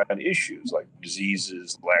same kind of issues like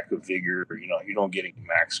diseases, lack of vigor, you don't get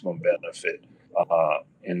maximum benefit.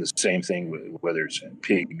 And the same thing with whether it's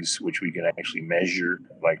pigs, which we can actually measure,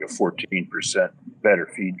 like a 14% better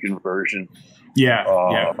feed conversion.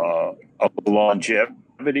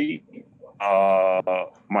 Longevity.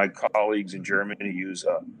 My colleagues in Germany use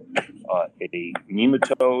a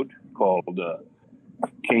nematode called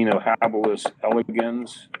Caenohabilis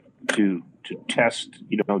elegans to test,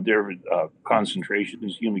 their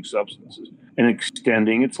concentrations, humic substances, and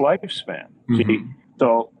extending its lifespan. See?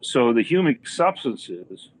 So the humic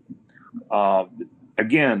substances,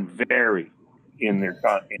 again, vary in their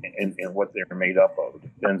in what they're made up of.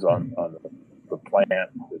 It depends on the plant that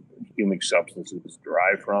the humic substances is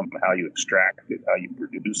derived from, how you extract it, how you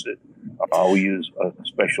produce it. We use a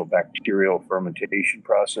special bacterial fermentation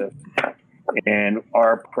process, and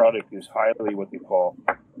our product is highly what they call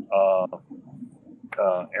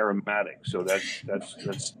aromatic. So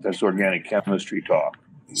that's organic chemistry talk.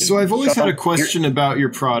 So I've always had a question about your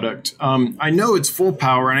product. I know it's full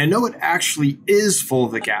power, and I know it actually is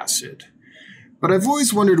fulvic acid, but I've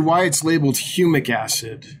always wondered why it's labeled humic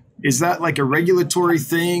acid. Is that like a regulatory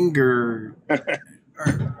thing, or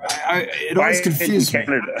it always confused me.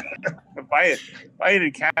 Buy it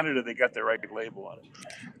in Canada, they got the right label on it.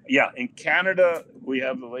 Yeah, in Canada, we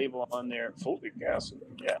have the label on there, fulvic acid.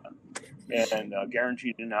 Yeah, and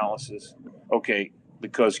guaranteed analysis. Okay,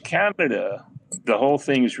 because Canada, the whole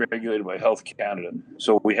thing is regulated by Health Canada.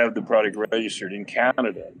 So we have the product registered in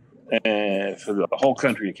Canada for the whole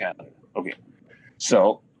country of Canada. Okay.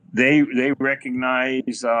 So they recognize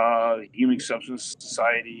Humic Substance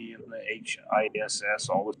Society and the HISS,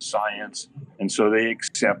 all the science. And so they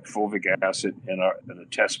accept fulvic acid in the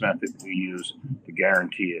test method we use to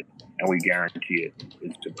guarantee it. And we guarantee it.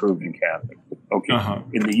 It's approved in Canada. Okay.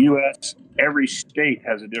 In the U.S., every state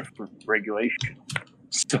has a different regulation.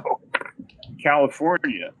 So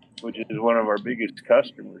California, which is one of our biggest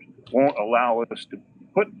customers, won't allow us to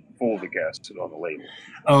put fulvic acid on the label.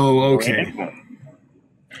 Oh, okay.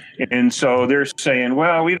 And so they're saying,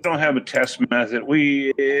 well, we don't have a test method.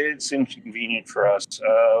 It's inconvenient for us.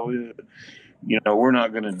 We're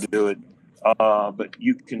not going to do it. But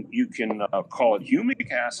you can call it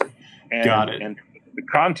humic acid. And, got it. And the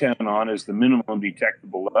content on is the minimum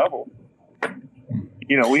detectable level.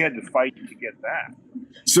 We had to fight to get that.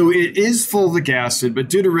 So it is fulvic acid, but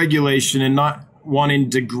due to regulation and not wanting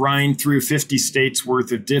to grind through 50 states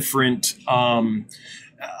worth of different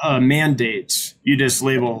mandates, you just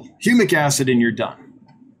label humic acid and you're done.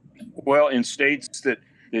 Well, in states that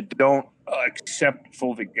don't accept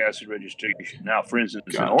fulvic acid registration. Now, for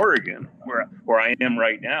instance, in Oregon, where I am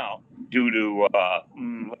right now, due to,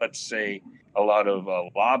 let's say, a lot of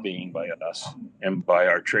lobbying by us and by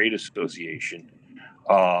our trade association,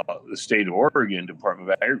 the state of Oregon Department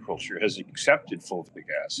of Agriculture has accepted fulvic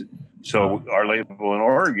acid. So our label in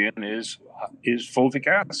Oregon is fulvic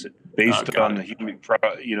acid based on the humic,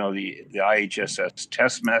 the IHSS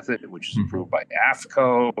test method, which is approved by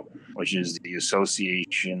AFCO, which is the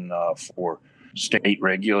Association for State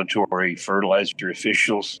Regulatory Fertilizer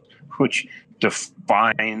Officials, which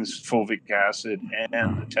defines fulvic acid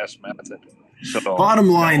and the test method. So bottom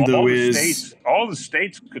line, though, all the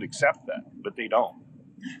states could accept that, but they don't.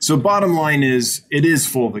 So bottom line is it is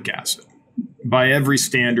fulvic acid by every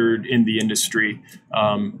standard in the industry.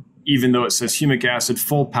 Even though it says humic acid,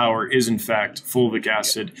 full power is in fact fulvic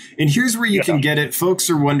acid. And here's where you can get it. Folks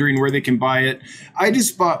are wondering where they can buy it. I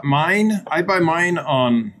just bought mine. I buy mine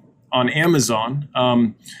on Amazon.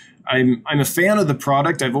 I'm a fan of the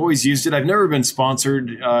product. I've always used it. I've never been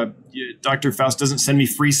sponsored. Dr. Faust doesn't send me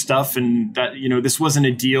free stuff, and that, this wasn't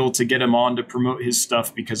a deal to get him on to promote his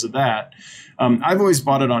stuff because of that. I've always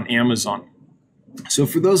bought it on Amazon. So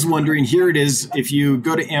for those wondering, here it is. If you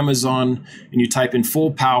go to Amazon and you type in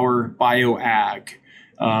Full Power BioAg,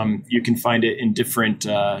 you can find it in different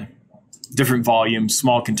volumes,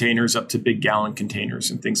 small containers up to big gallon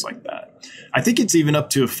containers and things like that. I think it's even up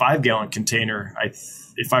to a 5-gallon container,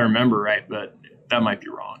 if I remember right, but that might be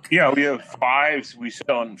wrong. Yeah, we have 5s. We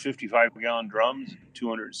sell in 55-gallon drums,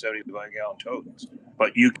 275-gallon totes.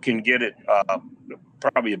 But you can get it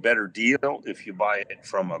probably a better deal if you buy it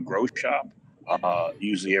from a grow shop.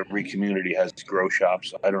 Usually every community has grow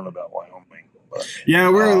shops. I don't know about Wyoming. But, yeah,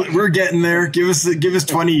 we're getting there. Give us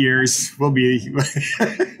 20 years. We'll be.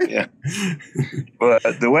 Yeah.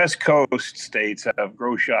 But the West Coast states have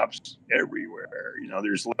grow shops everywhere.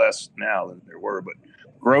 There's less now than there were, but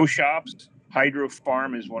grow shops. Hydro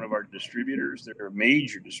Farm is one of our distributors. They're a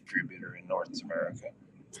major distributor in North America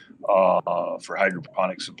for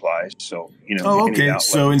hydroponic supplies. So, Oh, okay.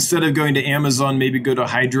 So instead of going to Amazon, maybe go to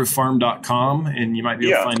hydrofarm.com and you might be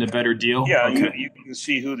able to find a better deal. Yeah, okay. you can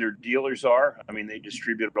see who their dealers are. I mean, they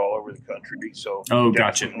distribute it all over the country. So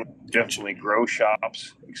gotcha. Definitely grow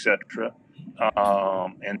shops, etc.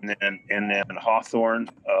 And then Hawthorne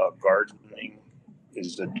Gardening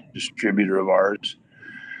is a distributor of ours.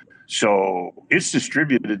 So it's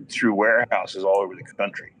distributed through warehouses all over the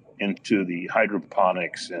country into the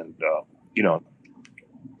hydroponics and,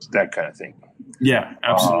 that kind of thing. Yeah,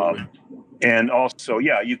 absolutely. And also,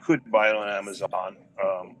 you could buy it on Amazon,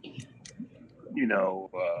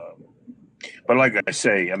 but like I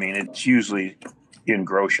say, I mean, it's usually in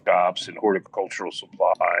grow shops and horticultural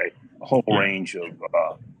supply, a whole range of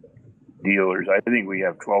dealers. I think we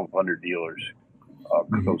have 1,200 dealers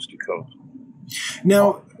coast to coast.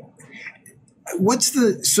 Now,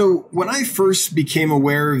 so when I first became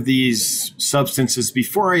aware of these substances,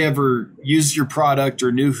 before I ever used your product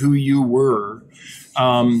or knew who you were,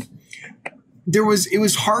 it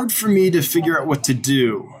was hard for me to figure out what to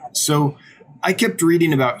do. So I kept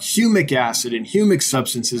reading about humic acid and humic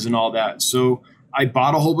substances and all that. So I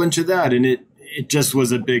bought a whole bunch of that, and it just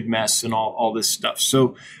was a big mess and all this stuff.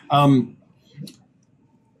 So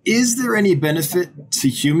is there any benefit to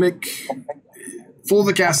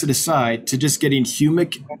fulvic acid aside, to just getting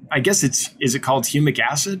humic? I guess is it called humic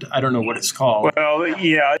acid? I don't know what it's called. Well,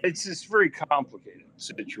 yeah, it's this very complicated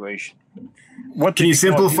situation. Can you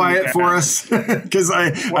simplify it for us? Because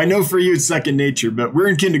I know for you it's second nature, but we're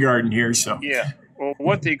in kindergarten here, so. Yeah. Well,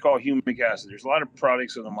 what they call humic acid, there's a lot of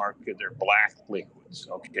products on the market, they're black liquids,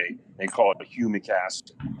 okay? They call it humic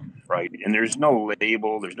acid, right? And there's no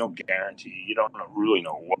label, there's no guarantee. You don't really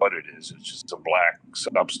know what it is. It's just a black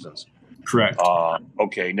substance. Correct.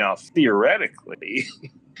 Okay, now theoretically,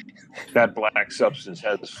 that black substance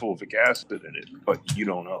has fulvic acid in it, but you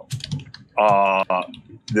don't know.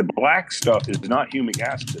 The black stuff is not humic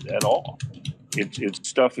acid at all. It's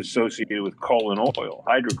stuff associated with colon oil,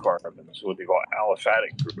 hydrocarbons, what they call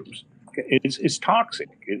aliphatic groups. It's toxic.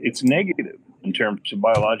 It's negative in terms of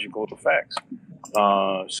biological effects.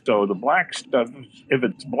 So the black stuff, if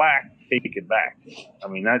it's black, take it back. I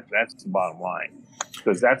mean, that's the bottom line.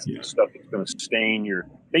 Because that's the stuff that's going to stain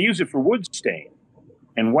they use it for wood stain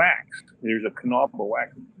and wax. There's a canopal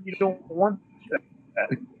wax. You don't want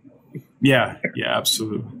that. Yeah,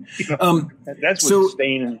 absolutely. That's what's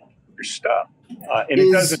staining your stuff. And it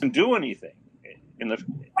doesn't do anything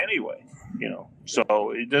anyway,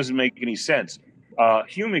 so it doesn't make any sense.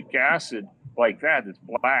 Humic acid like that's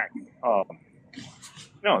black.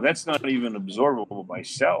 No, that's not even absorbable by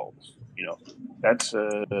cells. That's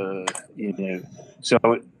so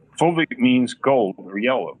fulvic means gold or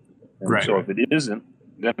yellow. And right. So if it isn't,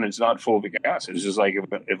 then it's not fulvic acid. It's just like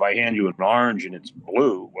if I hand you an orange and it's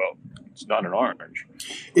blue, well, it's not an orange.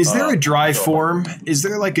 Is there a dry form? Is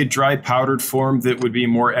there like a dry powdered form that would be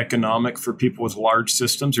more economic for people with large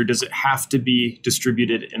systems, or does it have to be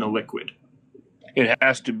distributed in a liquid? It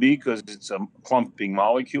has to be because it's a clumping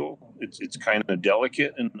molecule. It's kind of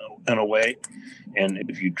delicate in a way. And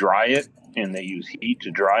if you dry it, and they use heat to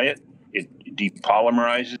dry it, it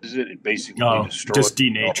depolymerizes it. It basically destroys just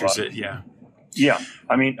denatures it. Yeah. Yeah.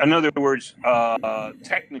 I mean, in other words,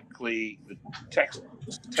 technically, the test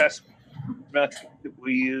method that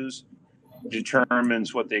we use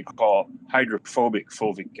determines what they call hydrophobic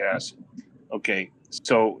fulvic acid. Okay.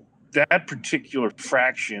 So that particular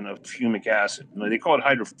fraction of humic acid, they call it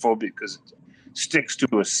hydrophobic because it sticks to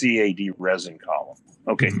a CAD resin column.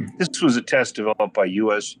 Okay. Mm-hmm. This was a test developed by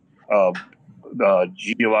U.S.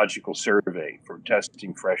 Geological Survey for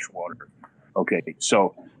testing fresh water. Okay,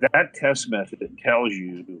 so that test method tells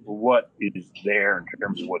you what is there in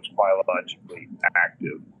terms of what's biologically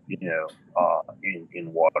active,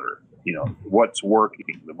 in water. What's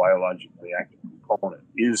working, the biologically active component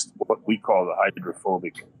is what we call the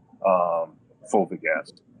hydrophobic fulvic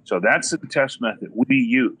acid. So that's the test method we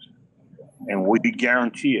use, and we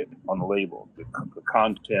guarantee it on the label, the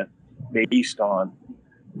content based on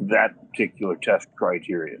that particular test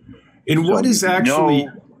criteria. And what is actually...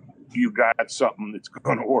 You got something that's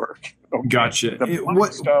going to work. Okay? Gotcha.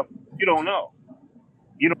 What stuff you don't know.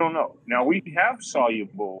 You don't know. Now we have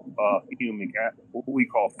soluble humic, what we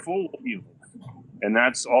call full humic, and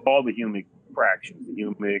that's all the humic fractions: the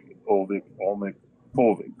humic, ovic, ulmic,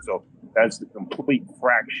 fulvic. So that's the complete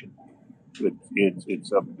fraction.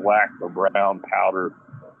 It's a black or brown powder.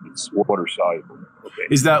 It's water soluble. Okay.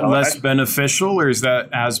 Is that less beneficial, or is that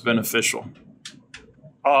as beneficial?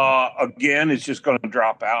 Again, it's just going to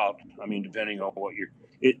drop out. I mean, depending on what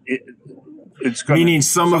it's going. Meaning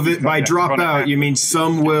some of it, by drop out, you mean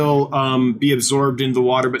some will be absorbed in the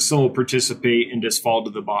water, but some will participate and just fall to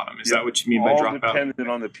the bottom. Is that what you mean by drop out? All dependent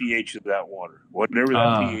on the pH of that water. Whatever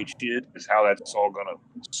that pH is how that's all going to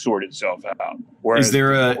sort itself out. Whereas, is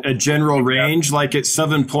there a general range? Like at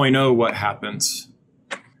 7.0, what happens?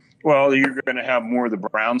 Well, you're going to have more of the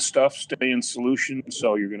brown stuff stay in solution,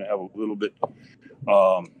 so you're going to have a little bit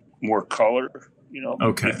more color,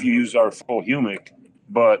 okay, if you use our full humic,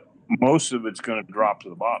 but most of it's going to drop to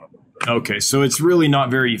the bottom. Okay, so it's really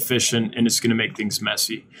not very efficient, and it's going to make things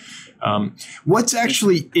messy. What's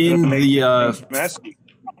actually in the messy?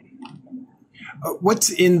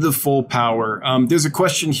 What's in the full power? There's a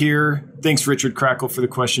question here. Thanks, Richard Crackle, for the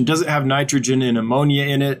question. Does it have nitrogen and ammonia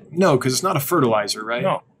in it? No, because it's not a fertilizer, right?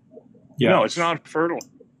 No. Yeah. No, it's not fertile.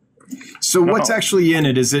 So what's actually in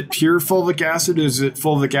it? Is it pure fulvic acid? Is it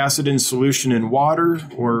fulvic acid in solution in water,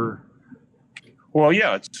 or? Well,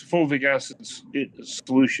 yeah, it's fulvic acid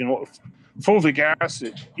solution. Fulvic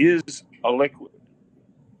acid is a liquid.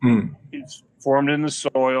 It's formed in the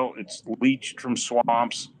soil. It's leached from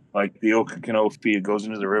swamps, like the Okefenokee. It goes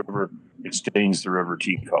into the river. It stains the river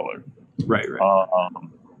tea color. Right.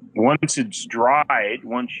 Once it's dried,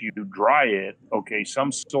 once you dry it, okay,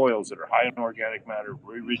 some soils that are high in organic matter,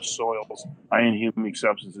 very rich soils, high in humic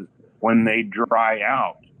substances, when they dry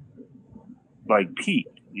out, like peat.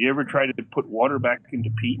 You ever try to put water back into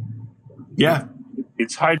peat? Yeah.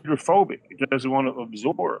 It's hydrophobic. It doesn't want to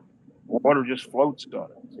absorb. Water just floats on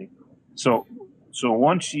it. See? So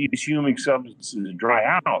once these humic substances dry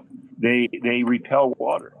out, they repel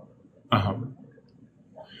water. Uh-huh.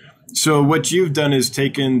 So what you've done is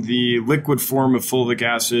taken the liquid form of fulvic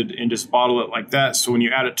acid and just bottle it like that. So when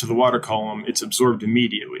you add it to the water column, it's absorbed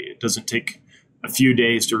immediately. It doesn't take a few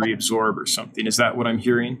days to reabsorb or something. Is that what I'm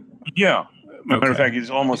hearing? Yeah. Matter of fact, it's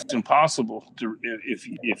almost impossible to if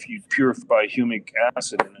you purify humic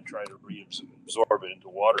acid and then try to reabsorb it into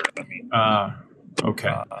water. I mean.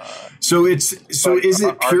 Okay. So is it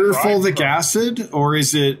pure fulvic acid, or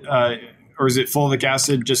is it fulvic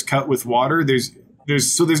acid just cut with water? There's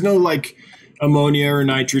no like ammonia or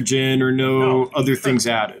nitrogen or no other things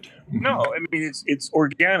added. No, I mean it's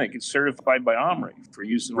organic. It's certified by OMRI for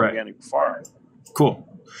use in organic farm. Cool.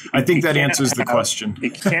 I think that answers the question.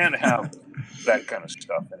 It can't have that kind of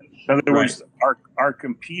stuff in it. In other words, our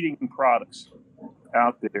competing products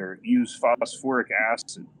out there use phosphoric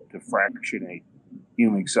acid to fractionate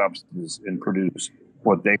humic substances and produce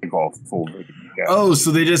what they call fulvic acid. Oh,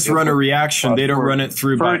 so they just run a reaction. They don't run it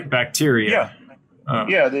through bacteria.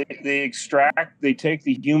 Yeah. They take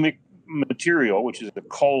the humic material, which is a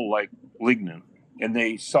coal-like lignin, and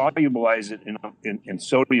they solubilize it in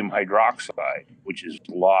sodium hydroxide, which is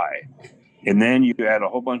lye. And then you add a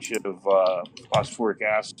whole bunch of phosphoric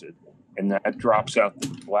acid, and that drops out the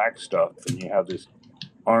black stuff, and you have this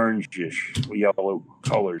orangish,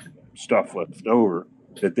 yellow-colored stuff left over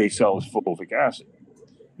that they sell as fulvic acid.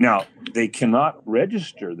 Now, they cannot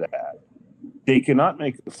register that. They cannot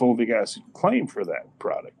make a fulvic acid claim for that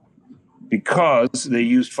product because they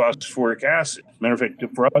used phosphoric acid. Matter of fact,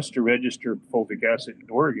 for us to register fulvic acid in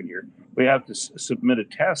Oregon here, we have to submit a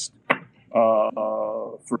test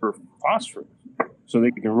for phosphorus so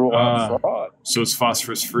they can rule out fraud. So it's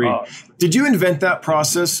phosphorus free. Did you invent that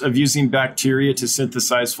process of using bacteria to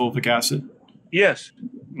synthesize fulvic acid? Yes,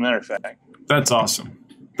 matter of fact. That's awesome.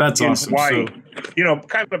 That's awesome. Hawaii,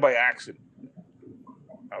 kind of by accident,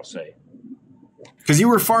 I'll say. Because you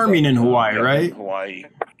were farming in Hawaii, right? In Hawaii.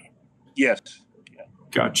 Yes. Yeah.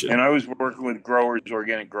 Gotcha. And I was working with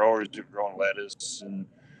organic growers that were growing lettuce and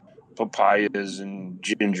papayas and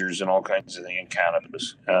gingers and all kinds of things, and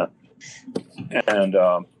cannabis.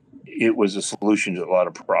 it was a solution to a lot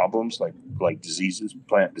of problems, like diseases.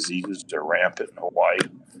 Plant diseases are rampant in Hawaii,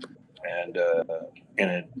 and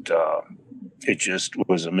it just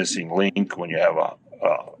was a missing link when you have a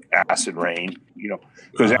acid rain.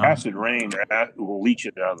 Because acid rain will leach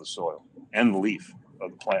it out of the soil and the leaf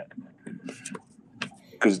of the plant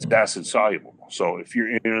because it's acid soluble. So if you're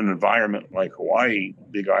in an environment like Hawaii,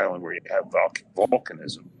 Big Island, where you have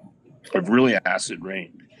volcanism, of really acid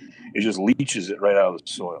rain, it just leaches it right out of the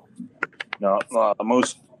soil. Now,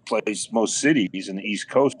 most cities in the East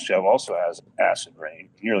Coast also has acid rain.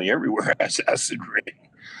 Nearly everywhere has acid rain.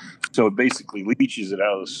 So it basically leaches it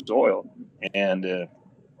out of the soil, and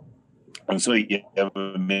so you have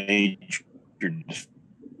a major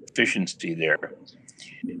deficiency there.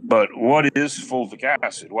 But what is fulvic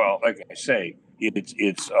acid? Well, like I say,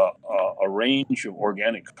 it's a range of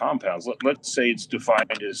organic compounds. Let's say it's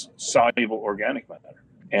defined as soluble organic matter,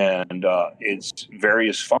 and it's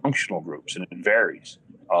various functional groups, and it varies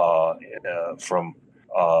from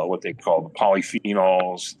what they call the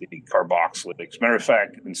polyphenols, the carboxylics. Matter of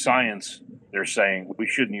fact, in science, they're saying we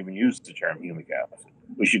shouldn't even use the term humic acid.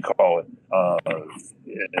 We should call it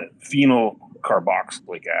phenyl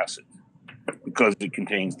carboxylic acid, because it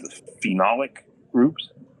contains the phenolic groups,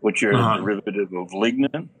 which are a derivative of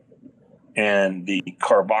lignin, and the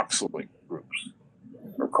carboxylic groups,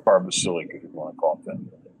 or carboxylic, if you want to call it that.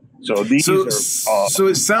 So these so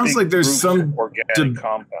it sounds like there's some organic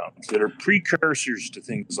compounds that are precursors to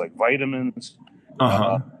things like vitamins,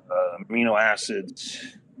 amino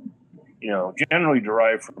acids, generally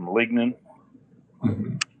derived from lignin.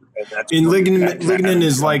 Mm-hmm. And lignin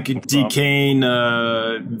is like decaying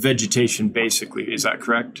vegetation, basically. Is that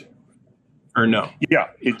correct? Or no? Yeah,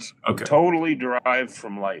 it's totally derived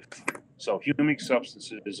from life. So humic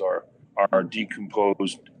substances are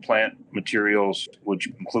decomposed plant materials, which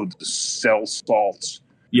include the cell salts.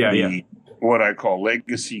 What I call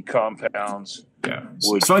legacy compounds. Yeah.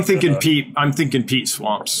 So I'm thinking peat. I'm thinking peat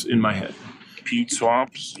swamps in my head. Peat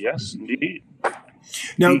swamps, yes, indeed.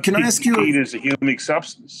 Now, can I ask you? Peat is a humic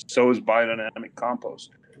substance. So is biodynamic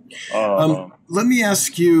compost. Let me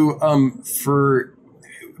ask you for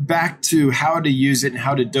back to how to use it and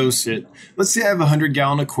how to dose it. Let's say I have a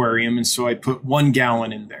 100-gallon aquarium, and so I put 1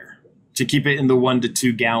 gallon in there to keep it in the 1 to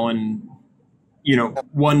 2 gallon,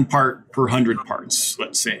 1 part per 100 parts,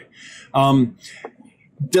 let's say.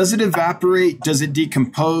 Does it evaporate? Does it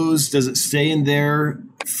decompose? Does it stay in there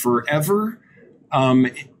forever?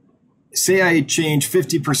 Say I change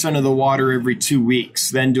 50% of the water every 2 weeks,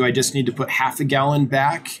 then do I just need to put half a gallon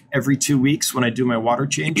back every 2 weeks when I do my water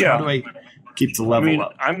change? Yeah. How do I keep the level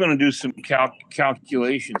up? I'm going to do some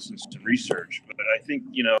calculations and some research, but I think,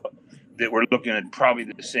 that we're looking at probably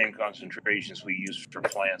the same concentrations we use for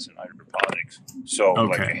plants in hydroponics. So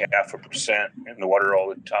like a 0.5% in the water all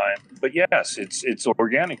the time. But yes, it's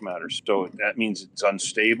organic matter. So that means it's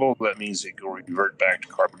unstable. That means it will revert back to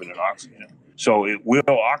carbon and oxygen. So it will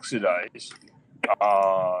oxidize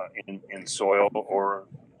in soil or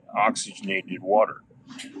oxygenated water.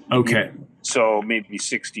 Okay. So maybe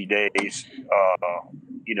 60 days,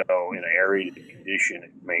 in an aerated condition,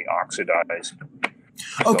 it may oxidize.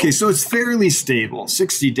 Okay, so it's fairly stable.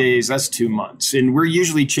 60 days, that's 2 months. And we're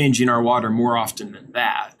usually changing our water more often than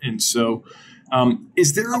that. And so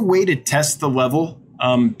is there a way to test the level?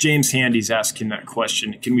 James Handy's asking that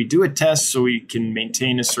question. Can we do a test so we can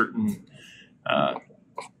maintain a certain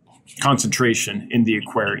concentration in the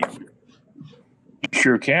aquarium?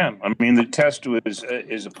 Sure can. I mean, the test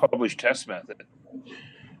is a published test method.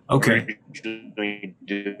 Okay.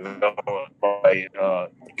 Developed by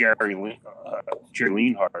Jerry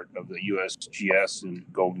Lienhardt of the USGS in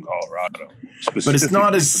Golden, Colorado. But it's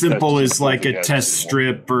not as simple as like a test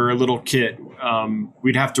strip or a little kit.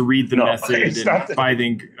 We'd have to read the method and buy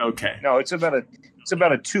the. Okay. No, it's about a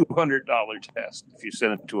 $200 test if you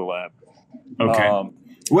send it to a lab. Okay.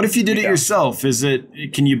 What if you did it yourself?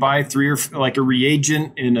 Can you buy 3 or like a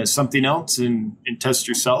reagent and something else and test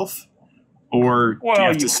yourself? Or do you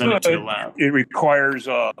have to send it to the lab? It requires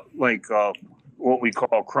what we call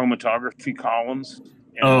chromatography columns.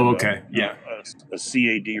 Okay. Yeah. A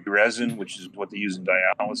CAD resin, which is what they use in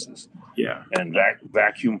dialysis. Yeah. And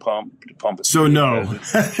vacuum pump to pump it. So no.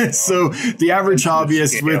 So the average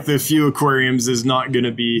hobbyist with a few aquariums is not going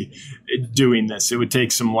to be doing this. It would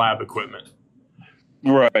take some lab equipment.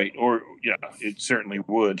 Right. Or, it certainly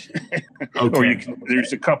would. Okay.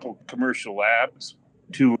 There's a couple commercial labs,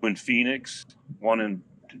 2 in Phoenix, 1 in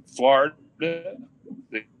Florida.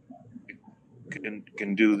 They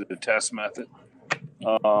can do the test method.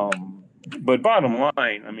 But bottom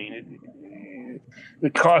line, I mean, the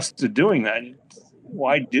cost of doing that,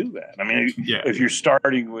 why do that? I mean, if you're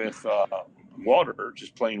starting with water,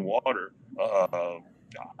 just plain water,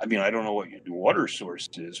 I mean, I don't know what your water source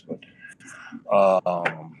is, but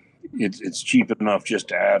it's cheap enough just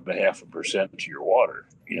to add 0.5% to your water.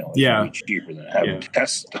 It's way cheaper than having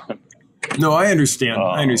tests done. No, I understand.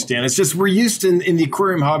 It's just we're used in the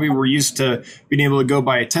aquarium hobby, we're used to being able to go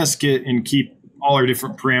buy a test kit and keep all our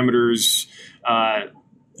different parameters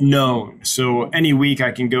known. So any week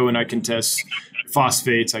I can go and I can test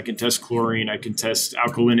phosphates, I can test chlorine, I can test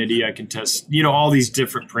alkalinity, I can test, all these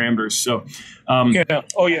different parameters. So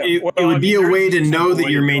it would be a way to know that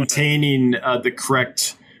you're maintaining the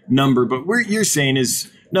correct number. But what you're saying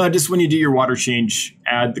is, no, just when you do your water change,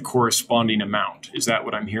 add the corresponding amount. Is that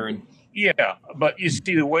what I'm hearing? Yeah, but you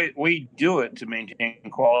see, the way we do it to maintain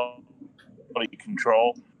quality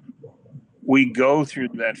control, we go through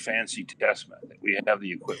that fancy test method. We have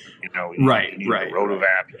the equipment, you need a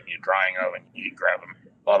rotovap, you need a drying oven, you need grab them,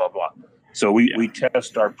 blah, blah, blah. So we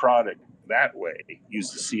test our product that way,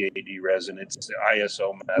 use the CAD resin, it's the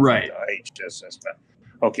ISO method, the IHSS method.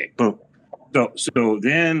 Okay, boom. So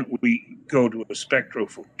then we go to a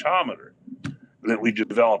spectrophotometer that we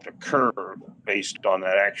developed a curve based on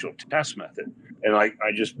that actual test method. And I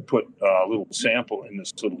just put a little sample in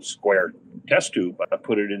this little square test tube. I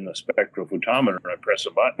put it in the spectrophotometer and I press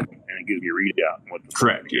a button and it gives you a readout. What the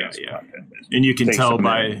correct. Yeah. And you can tell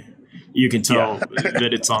that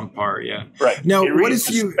it's on par. Yeah. Right. Now, what if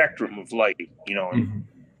you spectrum of light,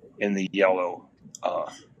 in the yellow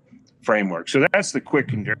framework. So that's the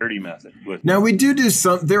quick and dirty method. Now we do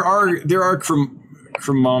some, there are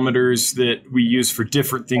chromometers that we use for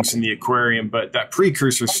different things in the aquarium, but that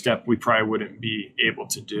precursor step we probably wouldn't be able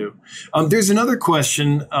to do. There's another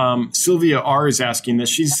question. Sylvia R is asking this.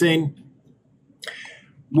 She's saying,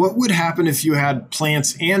 what would happen if you had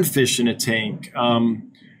plants and fish in a tank?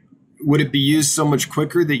 Would it be used so much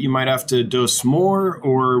quicker that you might have to dose more,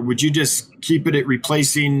 or would you just keep it at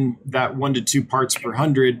replacing that 1 to 2 parts per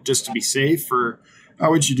 100 just to be safe, or how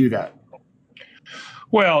would you do that?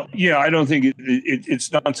 Well, yeah, I don't think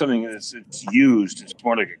it's not something that's used. It's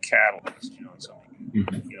more like a catalyst,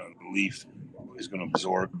 the leaf is going to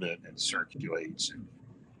absorb it and circulates, and,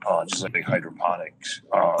 just like hydroponics.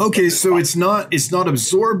 Okay, so it's not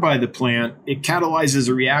absorbed by the plant. It catalyzes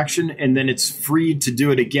a reaction, and then it's free to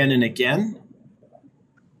do it again and again.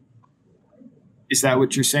 Is that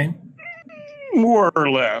what you're saying? More or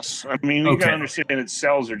less. I mean, you got to understand that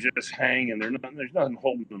cells are just hanging. There's nothing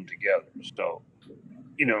holding them together. So.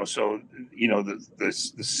 The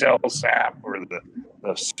cell sap or the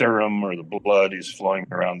serum or the blood is flowing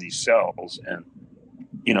around these cells, and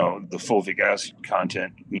the fulvic acid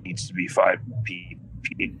content needs to be 5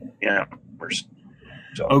 ppm.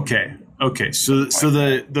 So, okay. So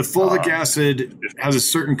the fulvic acid has a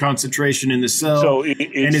certain concentration in the cell, so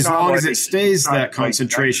and as long as it stays that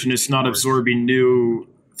concentration, it's not absorbing new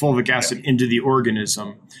fulvic acid into the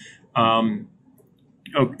organism.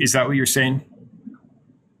 Is that what you're saying?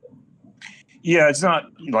 Yeah, it's not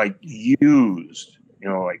like used,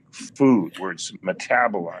 like food where it's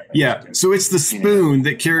metabolized. Yeah, so it's the spoon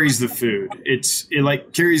that carries the food. It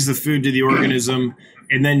carries the food to the organism,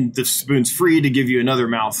 and then the spoon's free to give you another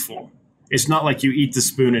mouthful. It's not like you eat the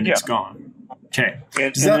spoon and it's gone. Okay.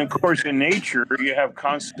 And of course, in nature, you have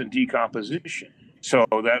constant decomposition. So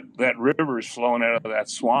that river is flowing out of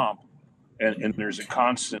that swamp, and there's a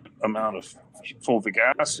constant amount of fulvic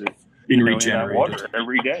acid in that water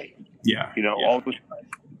every day. All the time.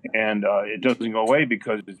 And it doesn't go away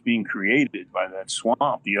because it's being created by that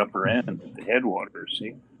swamp, the upper end, the headwaters,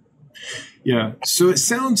 see? Yeah. So it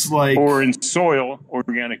sounds like... Or in soil,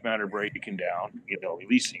 organic matter breaking down,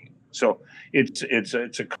 releasing it. So it's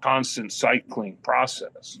a constant cycling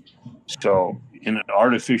process. So in an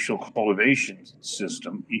artificial cultivation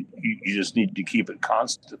system, you just need to keep it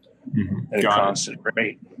constant at a constant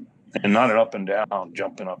rate. And not an up and down,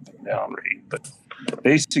 jumping up and down rate. But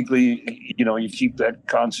basically, you keep that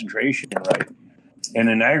concentration right. And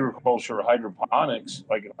in agriculture or hydroponics,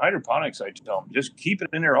 like in hydroponics, I tell them, just keep it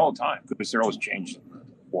in there all the time because they're always changing the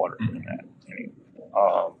water in that.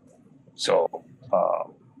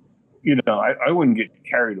 I wouldn't get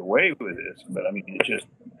carried away with this, but I mean, you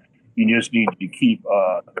just need to keep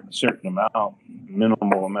a certain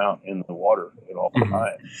minimal amount in the water at all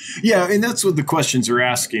times. Yeah, and that's what the questions are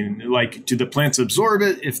asking. Like, do the plants absorb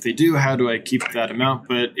it? If they do, how do I keep that amount?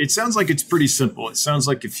 But it sounds like it's pretty simple. It sounds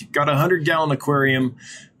like if you've got a 100-gallon aquarium,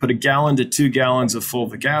 put 1 gallon to 2 gallons of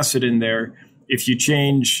fulvic acid in there. If you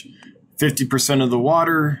change 50% of the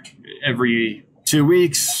water every 2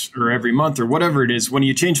 weeks or every month or whatever it is, when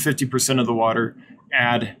you change 50% of the water,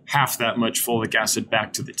 add half that much fulvic acid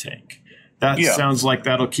back to the tank. That Yeah. sounds like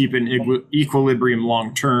that'll keep an equilibrium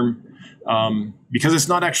long term, because it's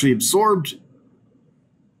not actually absorbed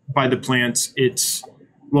by the plants. It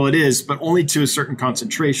is, but only to a certain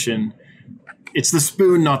concentration. It's the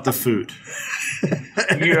spoon, not the food.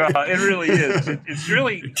 Yeah, it really is. It's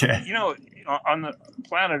really, Okay. on the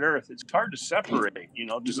planet Earth, it's hard to separate,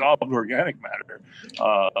 dissolved organic matter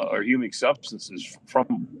or humic substances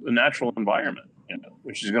from the natural environment,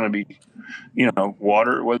 which is going to be,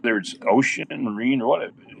 water, whether it's ocean, marine, or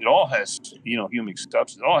whatever. It all has, humic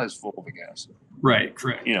substance. It all has fulvic acid. Right,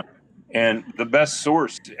 correct. And the best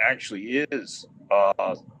source actually is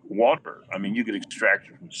water. I mean, you could extract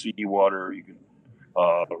it from seawater. You can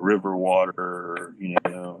river water.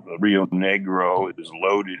 The Rio Negro is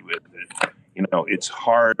loaded with it. It's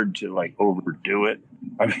hard to overdo it.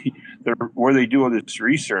 I mean, where they do all this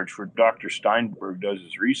research, where Dr. Steinberg does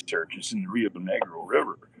his research, it's in the Rio Negro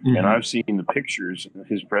River. Mm-hmm. And I've seen the pictures and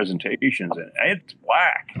his presentations, and it's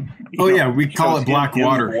black. We call it black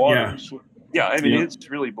water. Yeah. Yeah, I mean, It's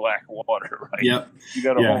really black water, right? Yep. You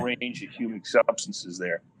got a whole range of humic substances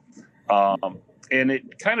there. And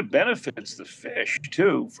it kind of benefits the fish,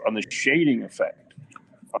 too, on the shading effect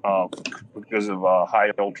because of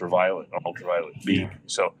high ultraviolet beam.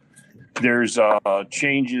 So there's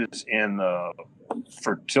changes in the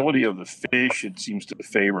fertility of the fish. It seems to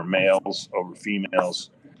favor males over females.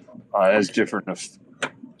 Has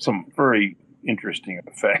some very interesting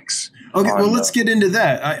effects. Okay, well, let's get into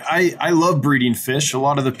that. I love breeding fish. A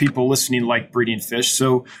lot of the people listening like breeding fish.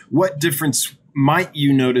 So what difference might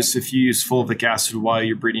you notice if you use fulvic acid while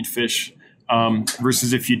you're breeding fish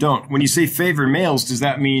versus if you don't? When you say favor males, does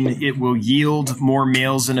that mean it will yield more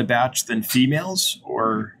males in a batch than females,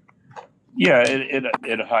 or? Yeah,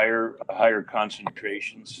 at higher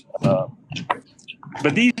concentrations.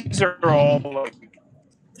 But these are all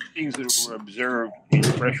things that were observed in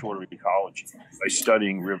freshwater ecology by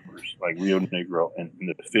studying rivers like Rio Negro and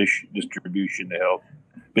the fish distribution to health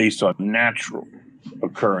based on natural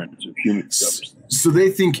occurrence of humic substances. So they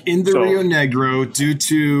think in the Rio Negro, due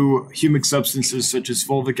to humic substances such as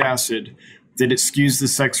fulvic acid, that it skews the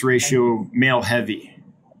sex ratio male heavy.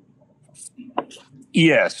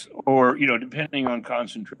 Yes, or depending on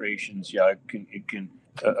concentrations, it can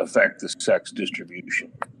affect the sex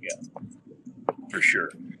distribution. Yeah, for sure.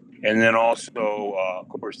 And then also, of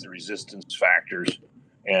course, the resistance factors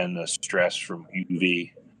and the stress from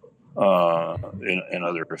UV and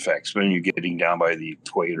other effects. When you're getting down by the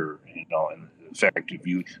equator, and the effect of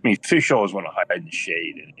you. I mean, fish always want to hide in the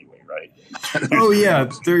shade anyway, right? Oh yeah,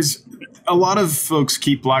 there's a lot of folks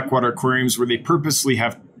keep blackwater aquariums where they purposely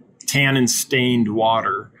have tannin stained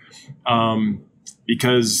water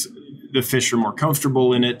because the fish are more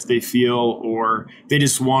comfortable in it, they feel, or they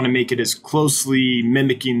just want to make it as closely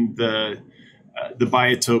mimicking the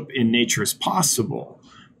biotope in nature as possible.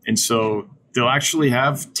 And so they'll actually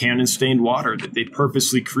have tannin stained water that they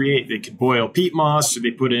purposely create. They could boil peat moss, or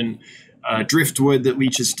they put in driftwood that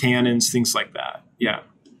leaches tannins, things like that. Yeah.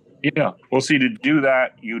 Yeah. Well, see, to do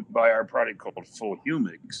that, you'd buy our product called Full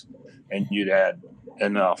Humics, and you'd add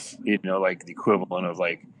enough, like the equivalent of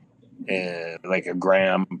like a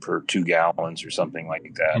gram per 2 gallons or something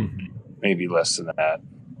like that. Mm-hmm. Maybe less than that.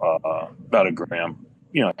 About a gram,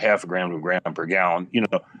 half a gram to a gram per gallon,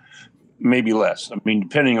 maybe less. I mean,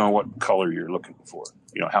 depending on what color you're looking for,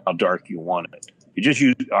 how dark you want it. You just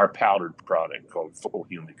use our powdered product called Full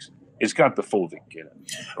Humics. It's got the fulvic in it.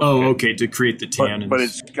 Okay? Oh, okay, to create the tannins. But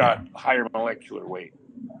it's got higher molecular weight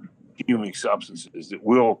humic substances that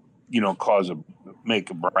will, make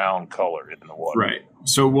a brown color in the water. Right.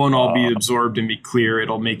 So it won't all be absorbed and be clear.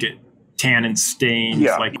 It'll make it tannin stained,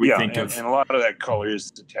 like we think of. And a lot of that color is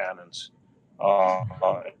the tannins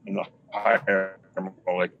and the higher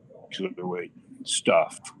molecular weight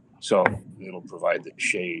stuff. So it'll provide the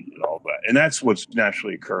shade and all that. And that's what's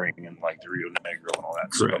naturally occurring in like the Rio Negro and all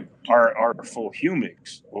that. Correct. So our Full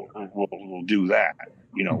Humics will do that.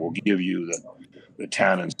 We'll give you the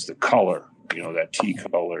tannins, the color, that tea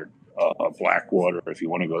colored black water, if you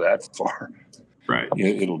want to go that far. Right.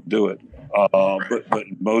 It'll do it. But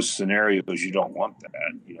in most scenarios, you don't want that.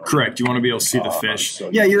 Correct. You want to be able to see the fish. So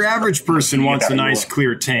your average person wants a nice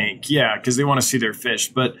clear tank. Yeah, because they want to see their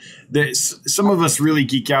fish. But some of us really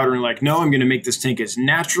geek out and are like, no, I'm going to make this tank as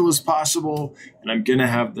natural as possible, and I'm going to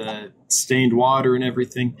have the stained water and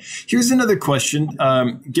everything. Here's another question.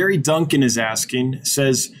 Gary Duncan is asking,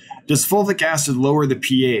 says, does fulvic acid lower the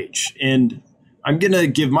pH? And I'm going to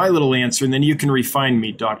give my little answer, and then you can refine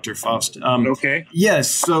me, Dr. Faust. Okay. Yes.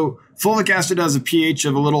 So fulvic acid has a pH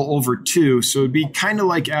of a little over 2. So it'd be kind of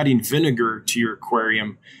like adding vinegar to your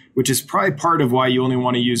aquarium, which is probably part of why you only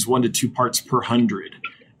want to use 1 to 2 parts per 100.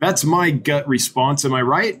 That's my gut response. Am I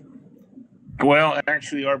right? Well,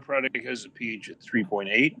 actually, our product has a pH at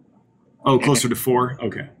 3.8. Oh, closer to 4.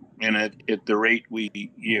 Okay. And at the rate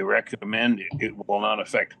we recommend, it will not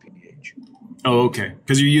affect pH. Oh, okay.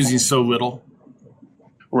 Because you're using so little.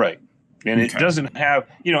 Right. And Okay. it doesn't have,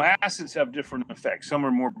 acids have different effects. Some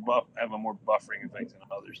are have a more buffering effect than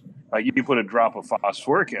others. Like you put a drop of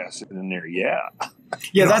phosphoric acid in there, Yeah,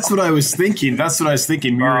 that's what I was thinking.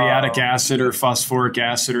 Muriatic acid or phosphoric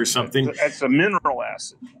acid or something. That's a mineral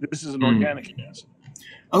acid. This is an organic acid.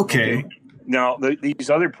 Okay. Now, these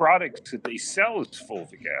other products that they sell as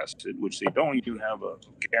fulvic acid, which they don't even have a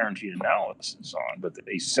guaranteed analysis on, but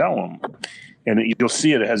they sell them, and you'll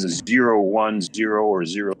see it has a 010 or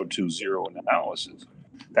 020 analysis.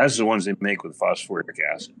 That's the ones they make with phosphoric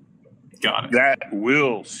acid. Got it. That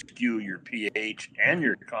will skew your pH and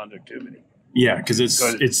your conductivity. Yeah, because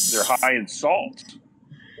they're high in salt,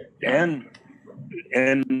 and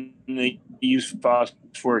they use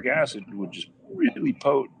phosphoric acid, which is really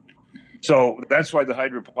potent. So that's why the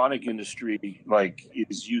hydroponic industry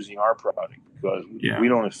is using our product, because we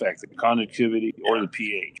don't affect the conductivity or the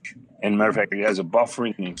pH. And matter of fact, it has a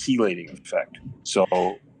buffering and chelating effect.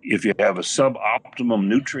 So if you have a suboptimum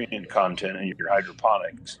nutrient content in your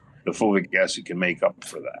hydroponics, the fulvic acid can make up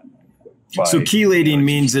for that. So chelating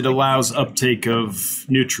means it allows uptake of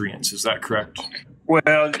nutrients. Is that correct?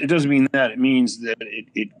 Well, it doesn't mean that. It means that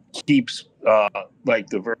it keeps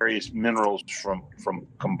the various minerals from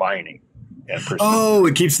combining. Oh,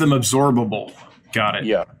 it keeps them absorbable. Got it.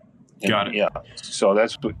 Yeah. Got it. Yeah. So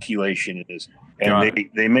that's what chelation is. And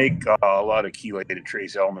they make a lot of chelated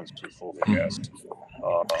trace elements with fulvic acid.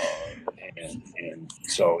 And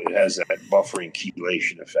so it has that buffering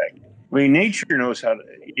chelation effect. I mean, nature knows how to,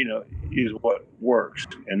 is what works.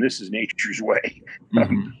 And this is nature's way of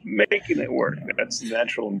making it work. That's the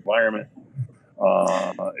natural environment.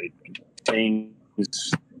 It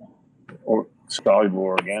contains soluble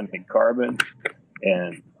organic carbon.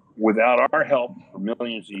 And without our help for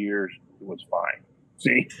millions of years, it was fine.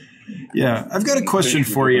 See? Yeah. I've got a question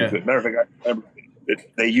for you. Matter of fact,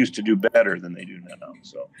 they used to do better than they do now.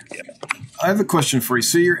 So, yeah. I have a question for you.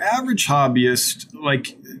 So your average hobbyist,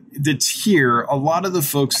 that's here, a lot of the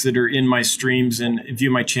folks that are in my streams and view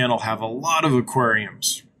my channel have a lot of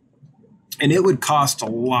aquariums. And it would cost a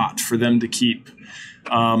lot for them to keep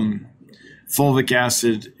fulvic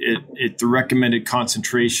acid at the recommended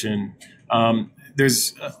concentration.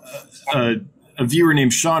 There's a viewer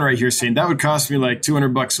named Sean right here saying that would cost me like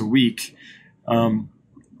 $200 a week.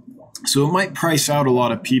 So it might price out a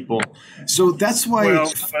lot of people. So that's why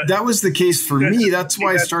that was the case for me. That's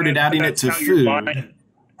why I started adding it to food.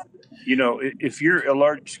 If you're a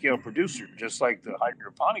large scale producer, just like the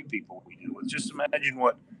hydroponic people we do, just imagine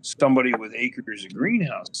what somebody with acres of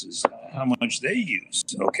greenhouses, how much they use.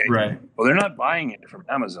 Okay. Right. Well, they're not buying it from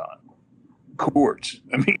Amazon. Quartz.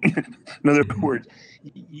 I mean, in other words,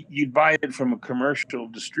 you'd buy it from a commercial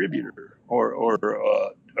distributor or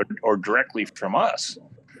directly from us.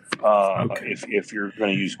 If you're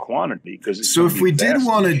going to use quantity, so if we did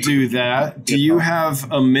want to do that, do you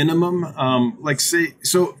have a minimum?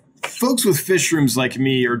 So folks with fish rooms like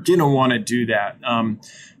me are going to want to do that,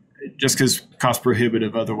 just because cost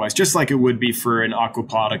prohibitive otherwise, just like it would be for an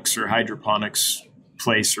aquaponics or hydroponics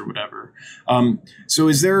place or whatever. So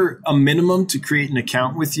is there a minimum to create an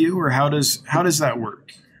account with you, or how does that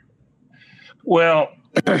work? Well,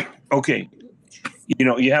 okay,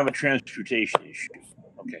 you have a transportation issue.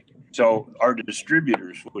 Okay, so our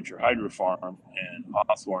distributors, which are Hydrofarm and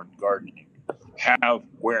Hawthorne Gardening, have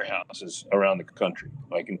warehouses around the country,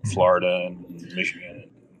 like in Florida and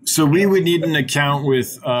Michigan. So we would need an account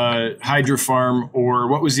with Hydrofarm, or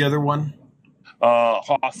what was the other one?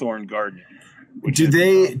 Hawthorne Gardening.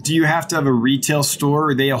 Do you have to have a retail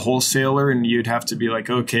store? Are they a wholesaler and you'd have to be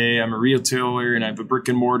like, okay, I'm a retailer and I have a brick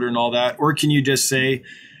and mortar and all that? Or can you just say,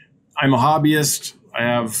 I'm a hobbyist, I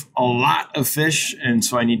have a lot of fish, and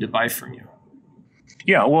so I need to buy from you?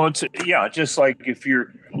 Yeah, well, just like if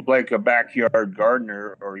you're like a backyard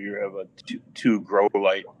gardener or you have a two grow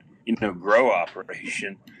light, grow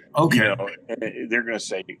operation. Okay. They're going to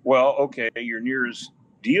say, well, okay, your nearest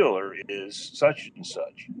dealer is such and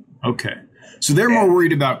such. Okay. So they're more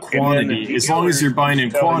worried about quantity, as long as you're buying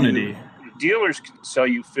in quantity. Dealers can sell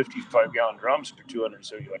you 55-gallon drums for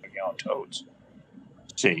 $275-gallon totes.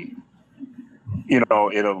 See, at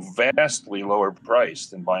a vastly lower price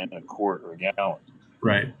than buying a quart or a gallon.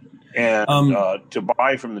 Right. And to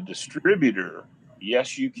buy from the distributor,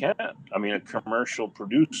 yes, you can. I mean, a commercial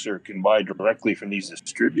producer can buy directly from these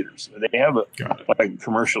distributors. They have a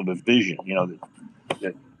commercial division,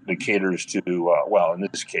 that that caters to well, in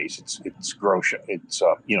this case, it's grow shop. It's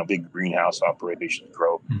big greenhouse operations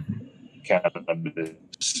grow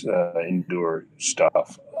cannabis indoor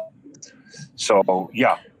stuff. So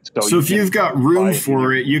yeah. So if you've got room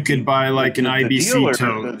for it, you could buy like an IBC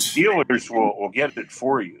tote. The dealers will get it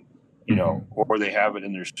for you, or they have it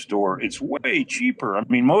in their store. It's way cheaper. I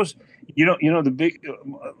mean, most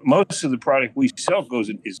of the product we sell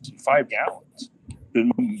is 5 gallons. The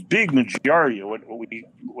big majority of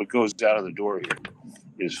what goes out of the door here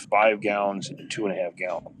is 5 gallons and 2.5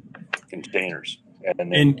 gallon containers.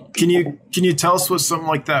 And can you tell us what something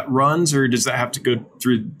like that runs, or does that have to go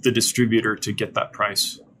through the distributor to get that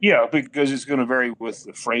price? Yeah, because it's going to vary with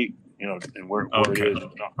the freight, and where it is. No,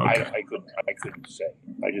 I couldn't say.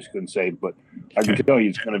 I just couldn't say, but I can tell you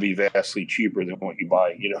it's going to be vastly cheaper than what you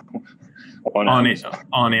buy,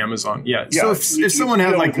 on Amazon. Yeah. So if someone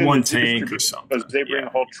had like one tank or something, because they bring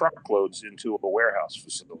whole truckloads into a warehouse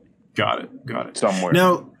facility. Got it. Somewhere.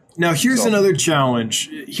 Now here's another challenge.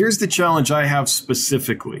 Here's the challenge I have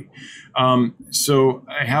specifically. So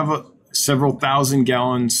I have several thousand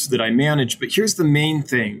gallons that I manage, but here's the main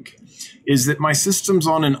thing is that my system's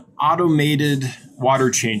on an automated water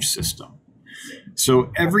change system.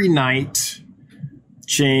 So every night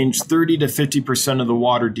change 30 to 50% of the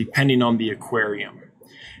water depending on the aquarium.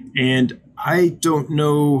 And I don't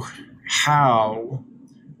know how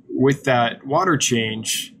with that water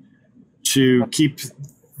change to keep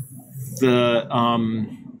the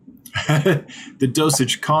the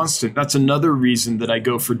dosage constant. That's another reason that I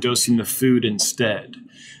go for dosing the food instead.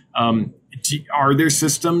 Are there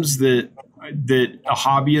systems that a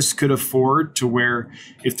hobbyist could afford to where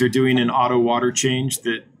if they're doing an auto water change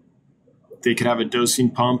that they could have a dosing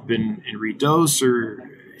pump and redose, or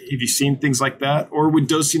have you seen things like that? Or would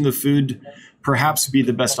dosing the food perhaps be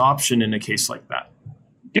the best option in a case like that?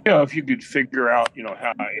 Yeah, if you could figure out,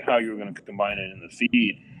 how you're going to combine it in the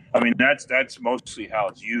feed. I mean, that's mostly how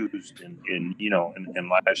it's used in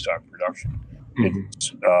livestock production. Mm-hmm.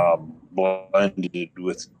 It's blended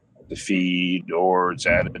with the feed, or it's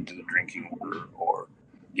added to the drinking water, or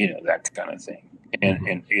that kind of thing.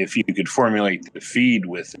 And if you could formulate the feed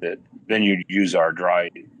with it, then you'd use our dry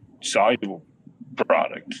soluble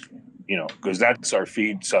product. Because that's our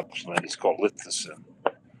feed supplement. It's called Lithicin,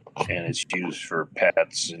 and it's used for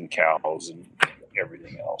pets and cows and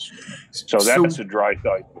everything else. So that's a dry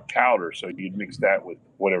soluble powder. So you'd mix that with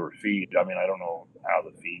whatever feed. I mean, I don't know how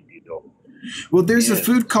the feed you go. Well, there's a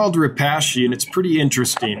food called Repashy, and it's pretty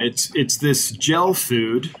interesting. It's this gel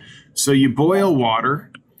food. So you boil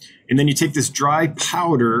water, and then you take this dry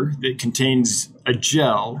powder that contains a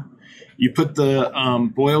gel. You put the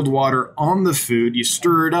boiled water on the food, you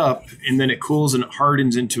stir it up, and then it cools and it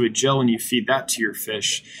hardens into a gel, and you feed that to your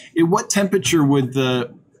fish. At what temperature would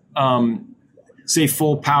the say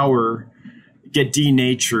full power get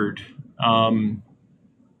denatured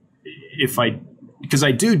because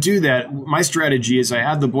I do that. My strategy is I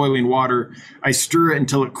add the boiling water, I stir it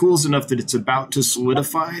until it cools enough that it's about to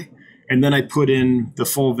solidify, and then I put in the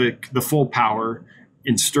full power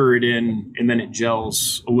and stir it in, and then it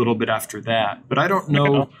gels a little bit after that. But I don't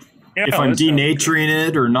know if I'm denaturing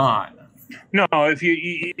it or not. No, if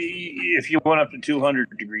you went up to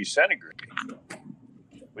 200 degrees centigrade,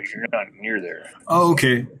 but you're not near there. Oh,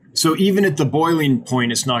 okay. So even at the boiling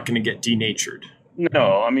point, it's not going to get denatured.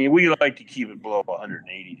 No, I mean, we like to keep it below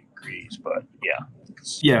 180 degrees, but yeah.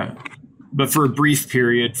 Yeah, but for a brief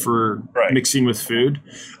period for mixing with food.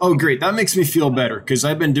 Oh, great. That makes me feel better because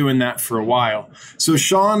I've been doing that for a while. So,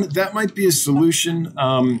 Sean, that might be a solution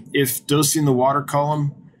if dosing the water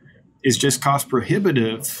column is just cost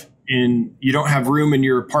prohibitive and you don't have room in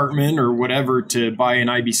your apartment or whatever to buy an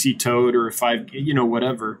IBC tote or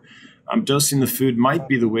whatever. Dosing the food might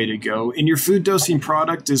be the way to go. And your food dosing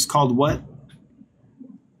product is called what?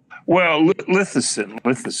 Well, Lithicin.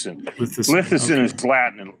 Lithicin is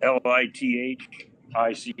Latin, Lithicin.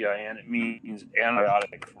 It means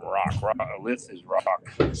antibiotic rock. Lith is rock.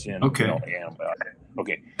 Sin, antibiotic.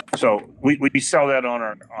 Okay, so we sell that on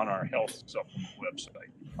our health supplement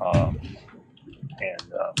website,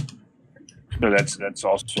 so that's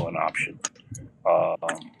also an option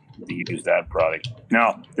to use that product.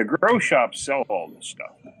 Now, the grow shops sell all this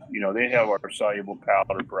stuff. They have our soluble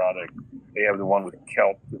powder product. They have the one with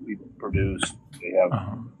kelp that we produce. They have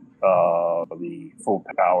the full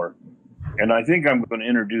power. And I think I'm going to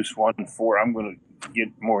introduce I'm going to get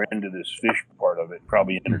more into this fish part of it,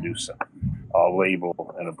 probably introduce a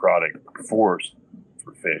label and a product for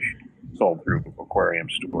fish sold through aquarium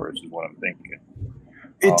stores is what I'm thinking.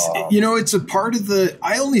 It's a part of the,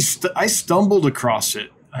 I stumbled across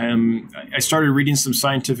it. I started reading some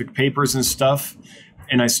scientific papers and stuff.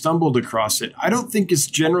 and I stumbled across it. I don't think it's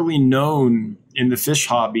generally known in the fish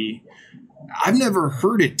hobby. I've never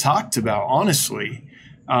heard it talked about, honestly.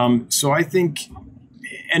 So I think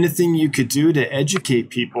anything you could do to educate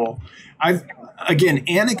people. Again,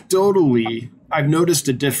 anecdotally, I've noticed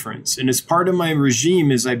a difference. And as part of my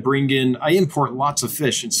regime is I import lots of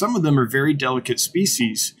fish, and some of them are very delicate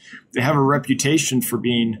species. They have a reputation for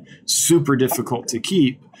being super difficult to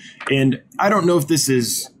keep. And I don't know if this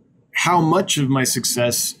is how much of my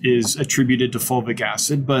success is attributed to fulvic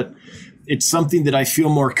acid, but it's something that I feel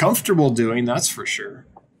more comfortable doing, that's for sure.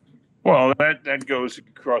 Well, that goes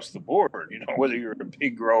across the board, whether you're a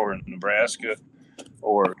pig grower in Nebraska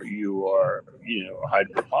or you are, a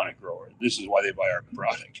hydroponic grower. This is why they buy our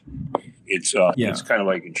product. It's kind of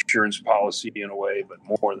like insurance policy in a way, but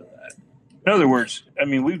more than that. In other words,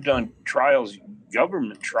 we've done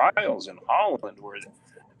government trials in Holland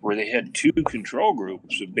where they had two control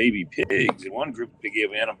groups of baby pigs. In one group they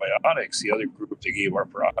gave antibiotics, the other group they gave our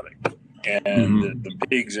product. And the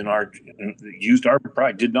pigs that used our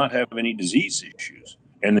product did not have any disease issues,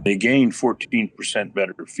 and they gained 14%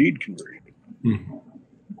 better feed conversion. Mm-hmm.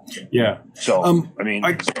 Yeah. So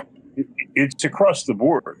it's across the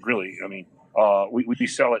board, really. We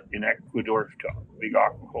sell it in Ecuador to big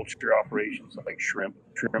aquaculture operations like shrimp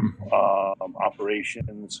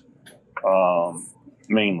operations,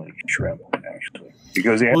 mainly shrimp, actually,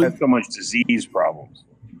 because they have so much disease problems.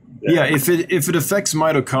 Yeah, if it affects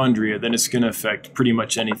mitochondria, then it's going to affect pretty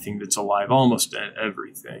much anything that's alive, almost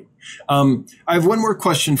everything. I have one more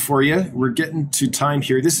question for you. We're getting to time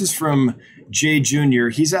here. This is from Jay Jr.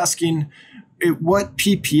 He's asking, what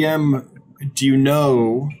ppm do you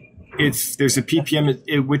know if there's a ppm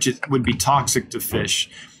at which it would be toxic to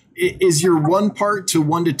fish? Is your 1 part to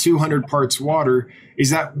 1 to 200 parts water, is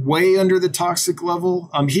that way under the toxic level?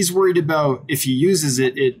 He's worried about if he uses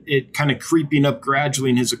it kind of creeping up gradually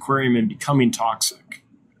in his aquarium and becoming toxic.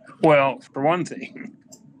 Well, for one thing,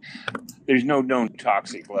 there's no known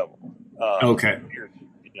toxic level. Okay.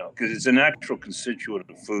 Because it's a natural constituent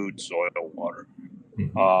of food, soil, water.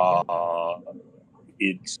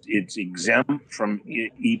 It's exempt from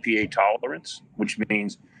EPA tolerance, which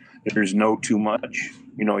means there's no too much.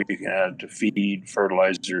 You can add to feed,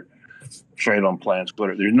 fertilizer, trade on plants,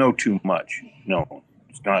 whatever. There's no too much. No,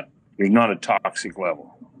 it's not. There's not a toxic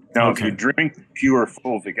level. Now, If you drink pure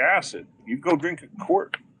fulvic acid, you go drink a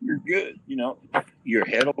quart. You're good. Your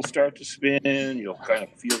head will start to spin. You'll kind of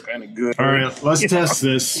feel kind of good. All right, let's test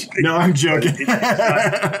this. No, I'm joking.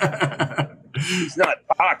 It's not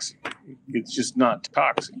toxic. It's just not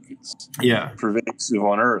toxic. It's pervasive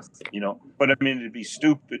on Earth, But it'd be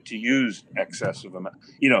stupid to use excessive amount,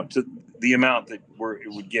 to the amount that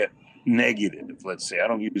it would get negative. Let's say I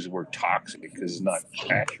don't use the word toxic because it's not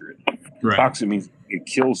accurate. Right. Toxic means it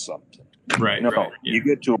kills something. Right. No, right, yeah. You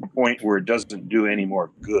get to a point where it doesn't do any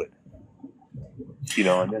more good.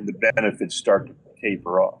 And then the benefits start to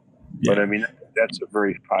taper off. Yeah. But that's a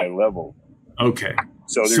very high level. Okay.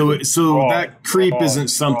 So that creep isn't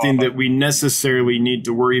something that we necessarily need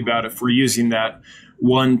to worry about if we're using that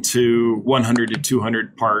 1 to 100 to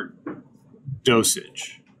 200 part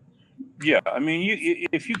dosage. Yeah,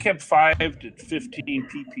 if you kept 5 to 15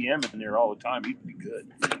 ppm in there all the time, you'd be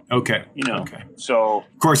good. Okay. Okay. So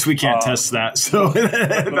of course we can't test that, so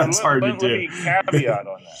that's hard to do. Let me caveat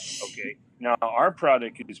on that. Okay. Now our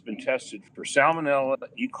product has been tested for salmonella,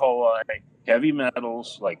 E. coli, heavy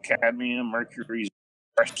metals like cadmium, mercury,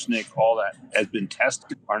 arsenic, all that has been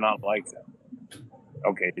tested. Are not like that.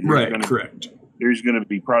 Okay. Correct. There's going to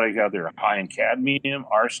be product out there high in cadmium,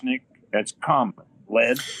 arsenic. That's common.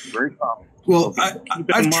 Lead, very common. Well,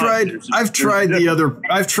 I've tried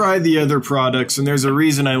the other products, and there's a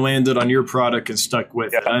reason I landed on your product and stuck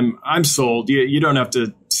with it. I'm sold. You don't have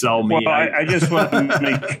to sell me. Well, I just want to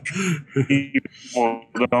make people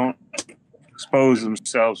don't expose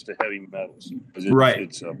themselves to heavy metals.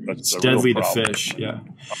 It's deadly to fish. Yeah.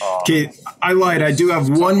 Okay, I lied. I do have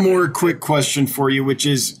one more quick question for you, which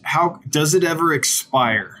is, how does it ever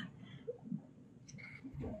expire?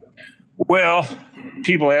 Well,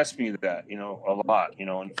 people ask me that, a lot, and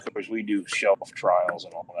of course we do shelf trials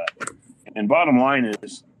and all that. And bottom line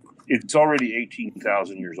is, it's already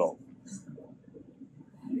 18,000 years old.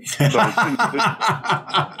 So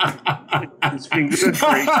it's been good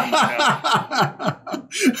for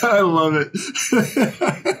 18,000. I love it.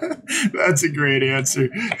 That's a great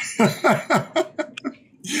answer.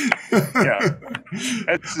 Yeah,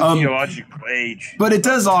 that's the geological age. But it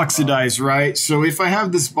does oxidize, right? So if I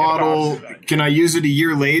have this bottle, can I use it a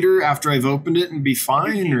year later after I've opened it and be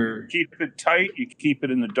fine? Or keep it tight. You keep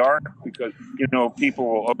it in the dark because people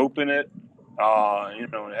will open it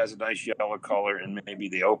It has a nice yellow color, and maybe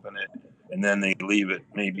they open it and then they leave it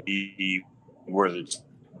maybe where it's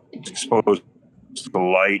exposed to the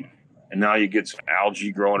light, and now you get some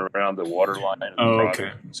algae growing around the water line of the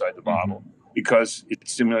product inside the bottle because it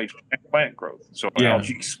stimulates plant growth. So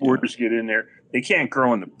algae spores get in there. They can't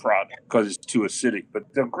grow in the product because it's too acidic,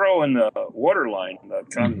 but they'll grow in the water line, the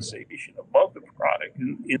condensation above the product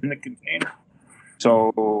in the container.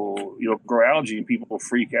 So you'll grow algae and people will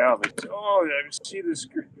freak out. They say, "Oh, I see this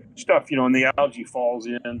stuff," and the algae falls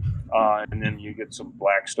in, and then you get some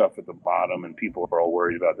black stuff at the bottom, and people are all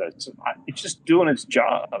worried about that. It's just doing its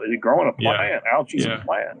job. It's growing a plant. Algae's a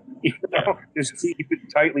plant. Just keep it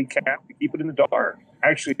tightly capped, keep it in the dark.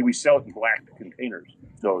 Actually, we sell it in black containers,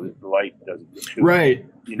 so the light doesn't get to it.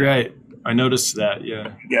 Right. I noticed that.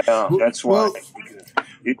 Yeah. Yeah, that's why.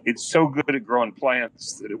 It's so good at growing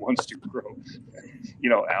plants that it wants to grow,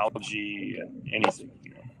 algae and anything.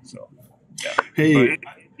 So, yeah. Hey,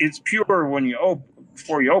 it's pure when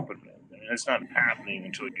before you open it, and it's not happening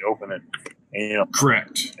until you open it. And,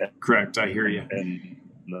 Correct. I hear you. And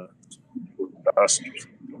the dust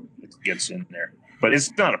gets in there, but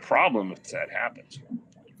it's not a problem if that happens.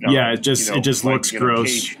 It just looks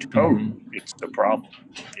gross. It's the problem.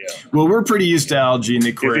 Yeah. Well, we're pretty used to algae in the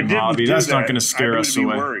aquarium hobby. That's not going to scare us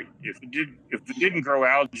away. Worried. If it didn't grow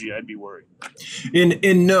algae, I'd be worried.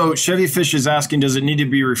 And no, Chevy Fish is asking, does it need to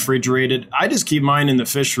be refrigerated? I just keep mine in the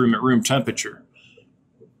fish room at room temperature.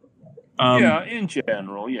 In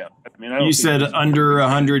general, yeah. I mean, you said under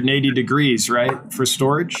 180 degrees, right, for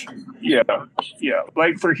storage? Yeah.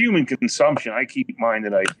 Like for human consumption, I keep mine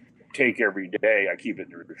that I take every day. I keep it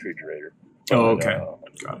in the refrigerator. Got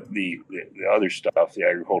it. The other stuff, the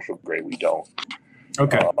agricultural grade, we don't.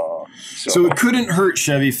 Okay. So it couldn't hurt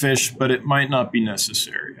Chevy Fish, but it might not be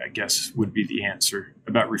necessary, I guess would be the answer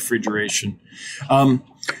about refrigeration. All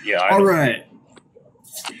right.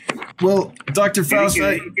 Well, Dr. Faust,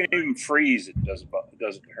 you can even freeze it. It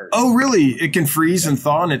doesn't hurt. Oh, really? It can freeze and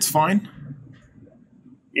thaw and it's fine?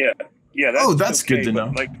 Yeah. That's okay, good to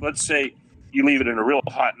know. Like, let's say you leave it in a real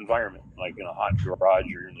hot environment, like in a hot garage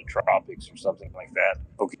or in the tropics or something like that.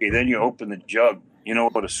 Okay, then you open the jug. You know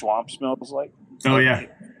what a swamp smells like? Oh, yeah.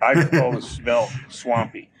 I call the smell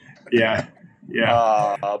swampy. Yeah.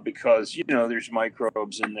 Because, there's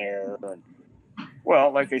microbes in there. And,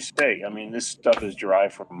 well, like I say, I mean, this stuff is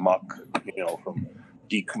derived from muck, from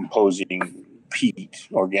decomposing peat,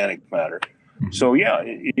 organic matter. So,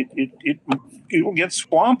 it will get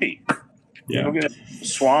swampy. Yeah. You'll get a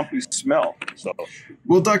swampy smell. So,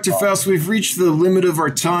 well, Dr. Faust, we've reached the limit of our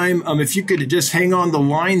time. If you could just hang on the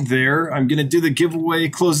line there, I'm going to do the giveaway,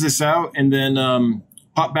 close this out, and then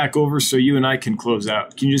pop back over so you and I can close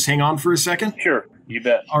out. Can you just hang on for a second? Sure, you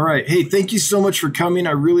bet. All right. Hey, thank you so much for coming.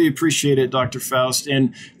 I really appreciate it, Dr. Faust.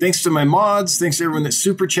 And thanks to my mods. Thanks to everyone that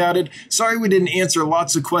super chatted. Sorry we didn't answer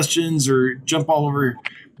lots of questions or jump all over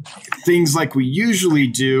things like we usually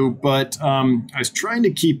do, but I was trying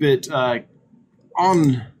to keep it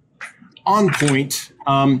on point.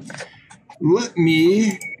 Let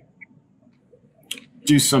me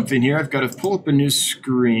do something here. I've got to pull up a new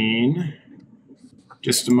screen.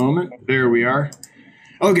 Just a moment. There we are.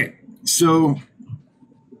 Okay. So,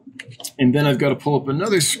 and then I've got to pull up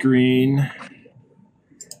another screen.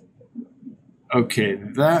 Okay,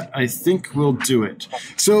 that I think will do it.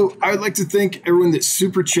 So I'd like to thank everyone that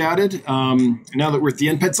super chatted. Now that we're at the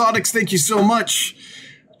end, Petzotics, thank you so much.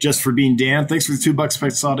 Just for being Dan. Thanks for the $2,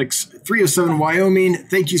 Petzotics. 307 Wyoming.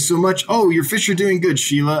 Thank you so much. Oh, your fish are doing good,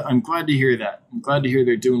 Sheila. I'm glad to hear that. I'm glad to hear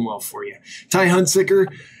they're doing well for you. Ty Hunsicker,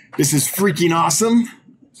 this is freaking awesome.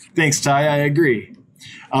 Thanks, Ty. I agree.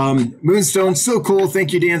 Moonstone, so cool.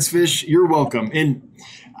 Thank you, Dance Fish. You're welcome. And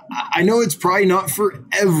I know it's probably not for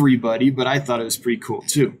everybody, but I thought it was pretty cool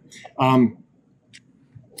too.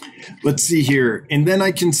 Let's see here. And then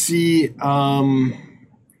I can see Ty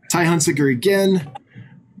Hunsicker again.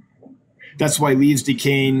 That's why leaves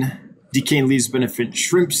decaying leaves benefit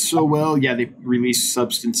shrimp so well. Yeah, they release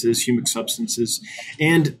substances, humic substances.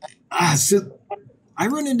 And so I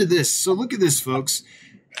run into this. So look at this, folks.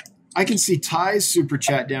 I can see Ty's super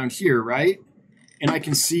chat down here, right? And I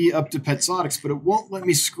can see up to Petzotics, but it won't let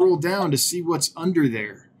me scroll down to see what's under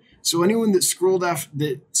there. So anyone that scrolled after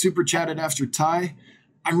that super chatted after Ty,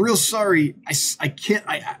 I'm real sorry. I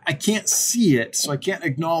can't see it, so I can't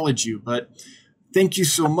acknowledge you. But thank you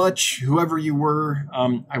so much, whoever you were.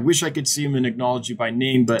 I wish I could see him and acknowledge you by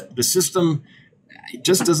name, but the system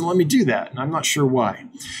just doesn't let me do that, and I'm not sure why.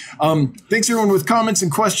 Thanks, everyone, with comments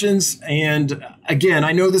and questions. And again,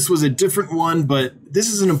 I know this was a different one, but this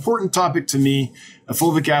is an important topic to me.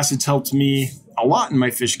 Fulvic acid's helped me a lot in my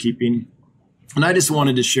fish keeping. And I just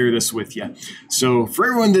wanted to share this with you. So for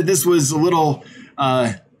everyone that this was a little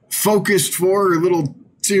focused for, a little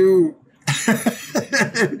too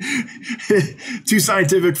too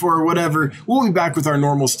scientific for, or whatever, we'll be back with our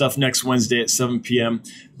normal stuff next Wednesday at 7 p.m.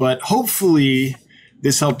 But hopefully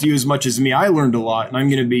this helped you as much as me. I learned a lot, and I'm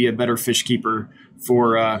going to be a better fish keeper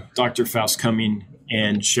for Dr. Faust coming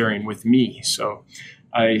and sharing with me. So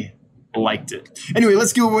I liked it. Anyway,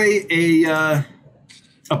 let's give away a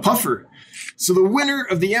puffer. So the winner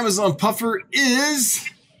of the Amazon puffer is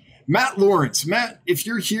Matt Lawrence. Matt, if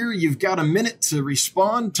you're here, you've got a minute to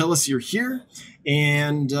respond. Tell us you're here.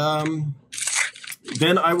 And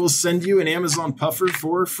then I will send you an Amazon puffer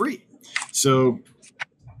for free. So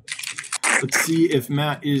let's see if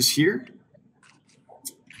Matt is here.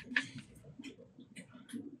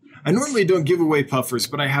 I normally don't give away puffers,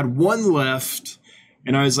 but I had one left.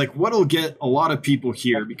 And I was like, what'll get a lot of people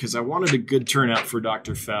here? Because I wanted a good turnout for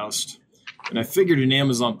Dr. Faust. And I figured an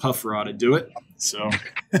Amazon puffer ought to do it. So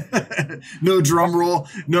no drum roll,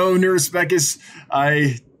 no Neurospecus.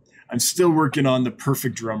 I'm still working on the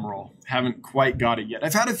perfect drum roll. Haven't quite got it yet.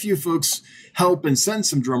 I've had a few folks help and send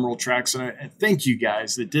some drum roll tracks, and I thank you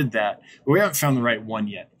guys that did that. But we haven't found the right one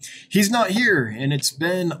yet. He's not here, and it's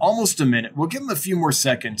been almost a minute. We'll give him a few more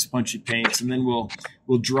seconds, Punchy Paints, and then we'll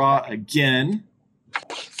draw again.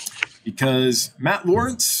 Because Matt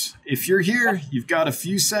Lawrence, if you're here, you've got a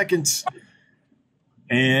few seconds.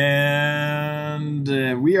 And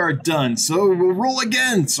we are done. So we'll roll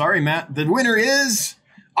again. Sorry, Matt. The winner is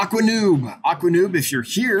Aquanoob. Aquanoob, if you're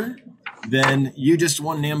here, then you just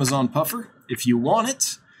won an Amazon puffer. If you want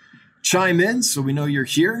it, chime in so we know you're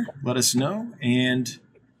here. Let us know, and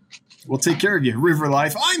we'll take care of you. River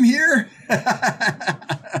Life, I'm here.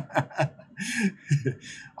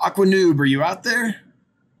 Aquanoob, are you out there?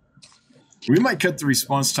 We might cut the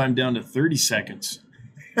response time down to 30 seconds.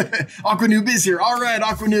 Aquanoob is here. All right,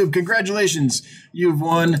 Aquanoob, congratulations. You've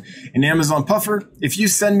won an Amazon puffer. If you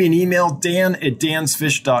send me an email,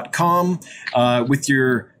 dan@dansfish.com, with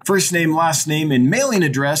your first name, last name, and mailing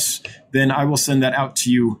address, then I will send that out to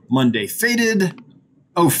you Monday. Fade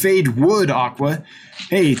Wood Aqua.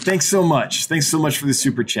 Hey, thanks so much. Thanks so much for the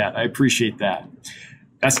super chat. I appreciate that.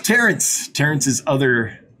 That's Terrence. Terrence's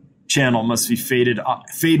other channel must be Fade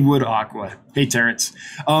Wood Aqua. Hey, Terrence.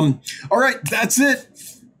 All right, that's it.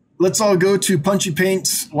 Let's all go to Punchy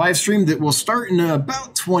Paints live stream that will start in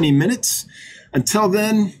about 20 minutes. Until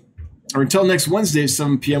then, or until next Wednesday at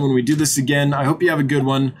 7 p.m. when we do this again, I hope you have a good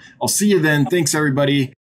one. I'll see you then. Thanks, everybody.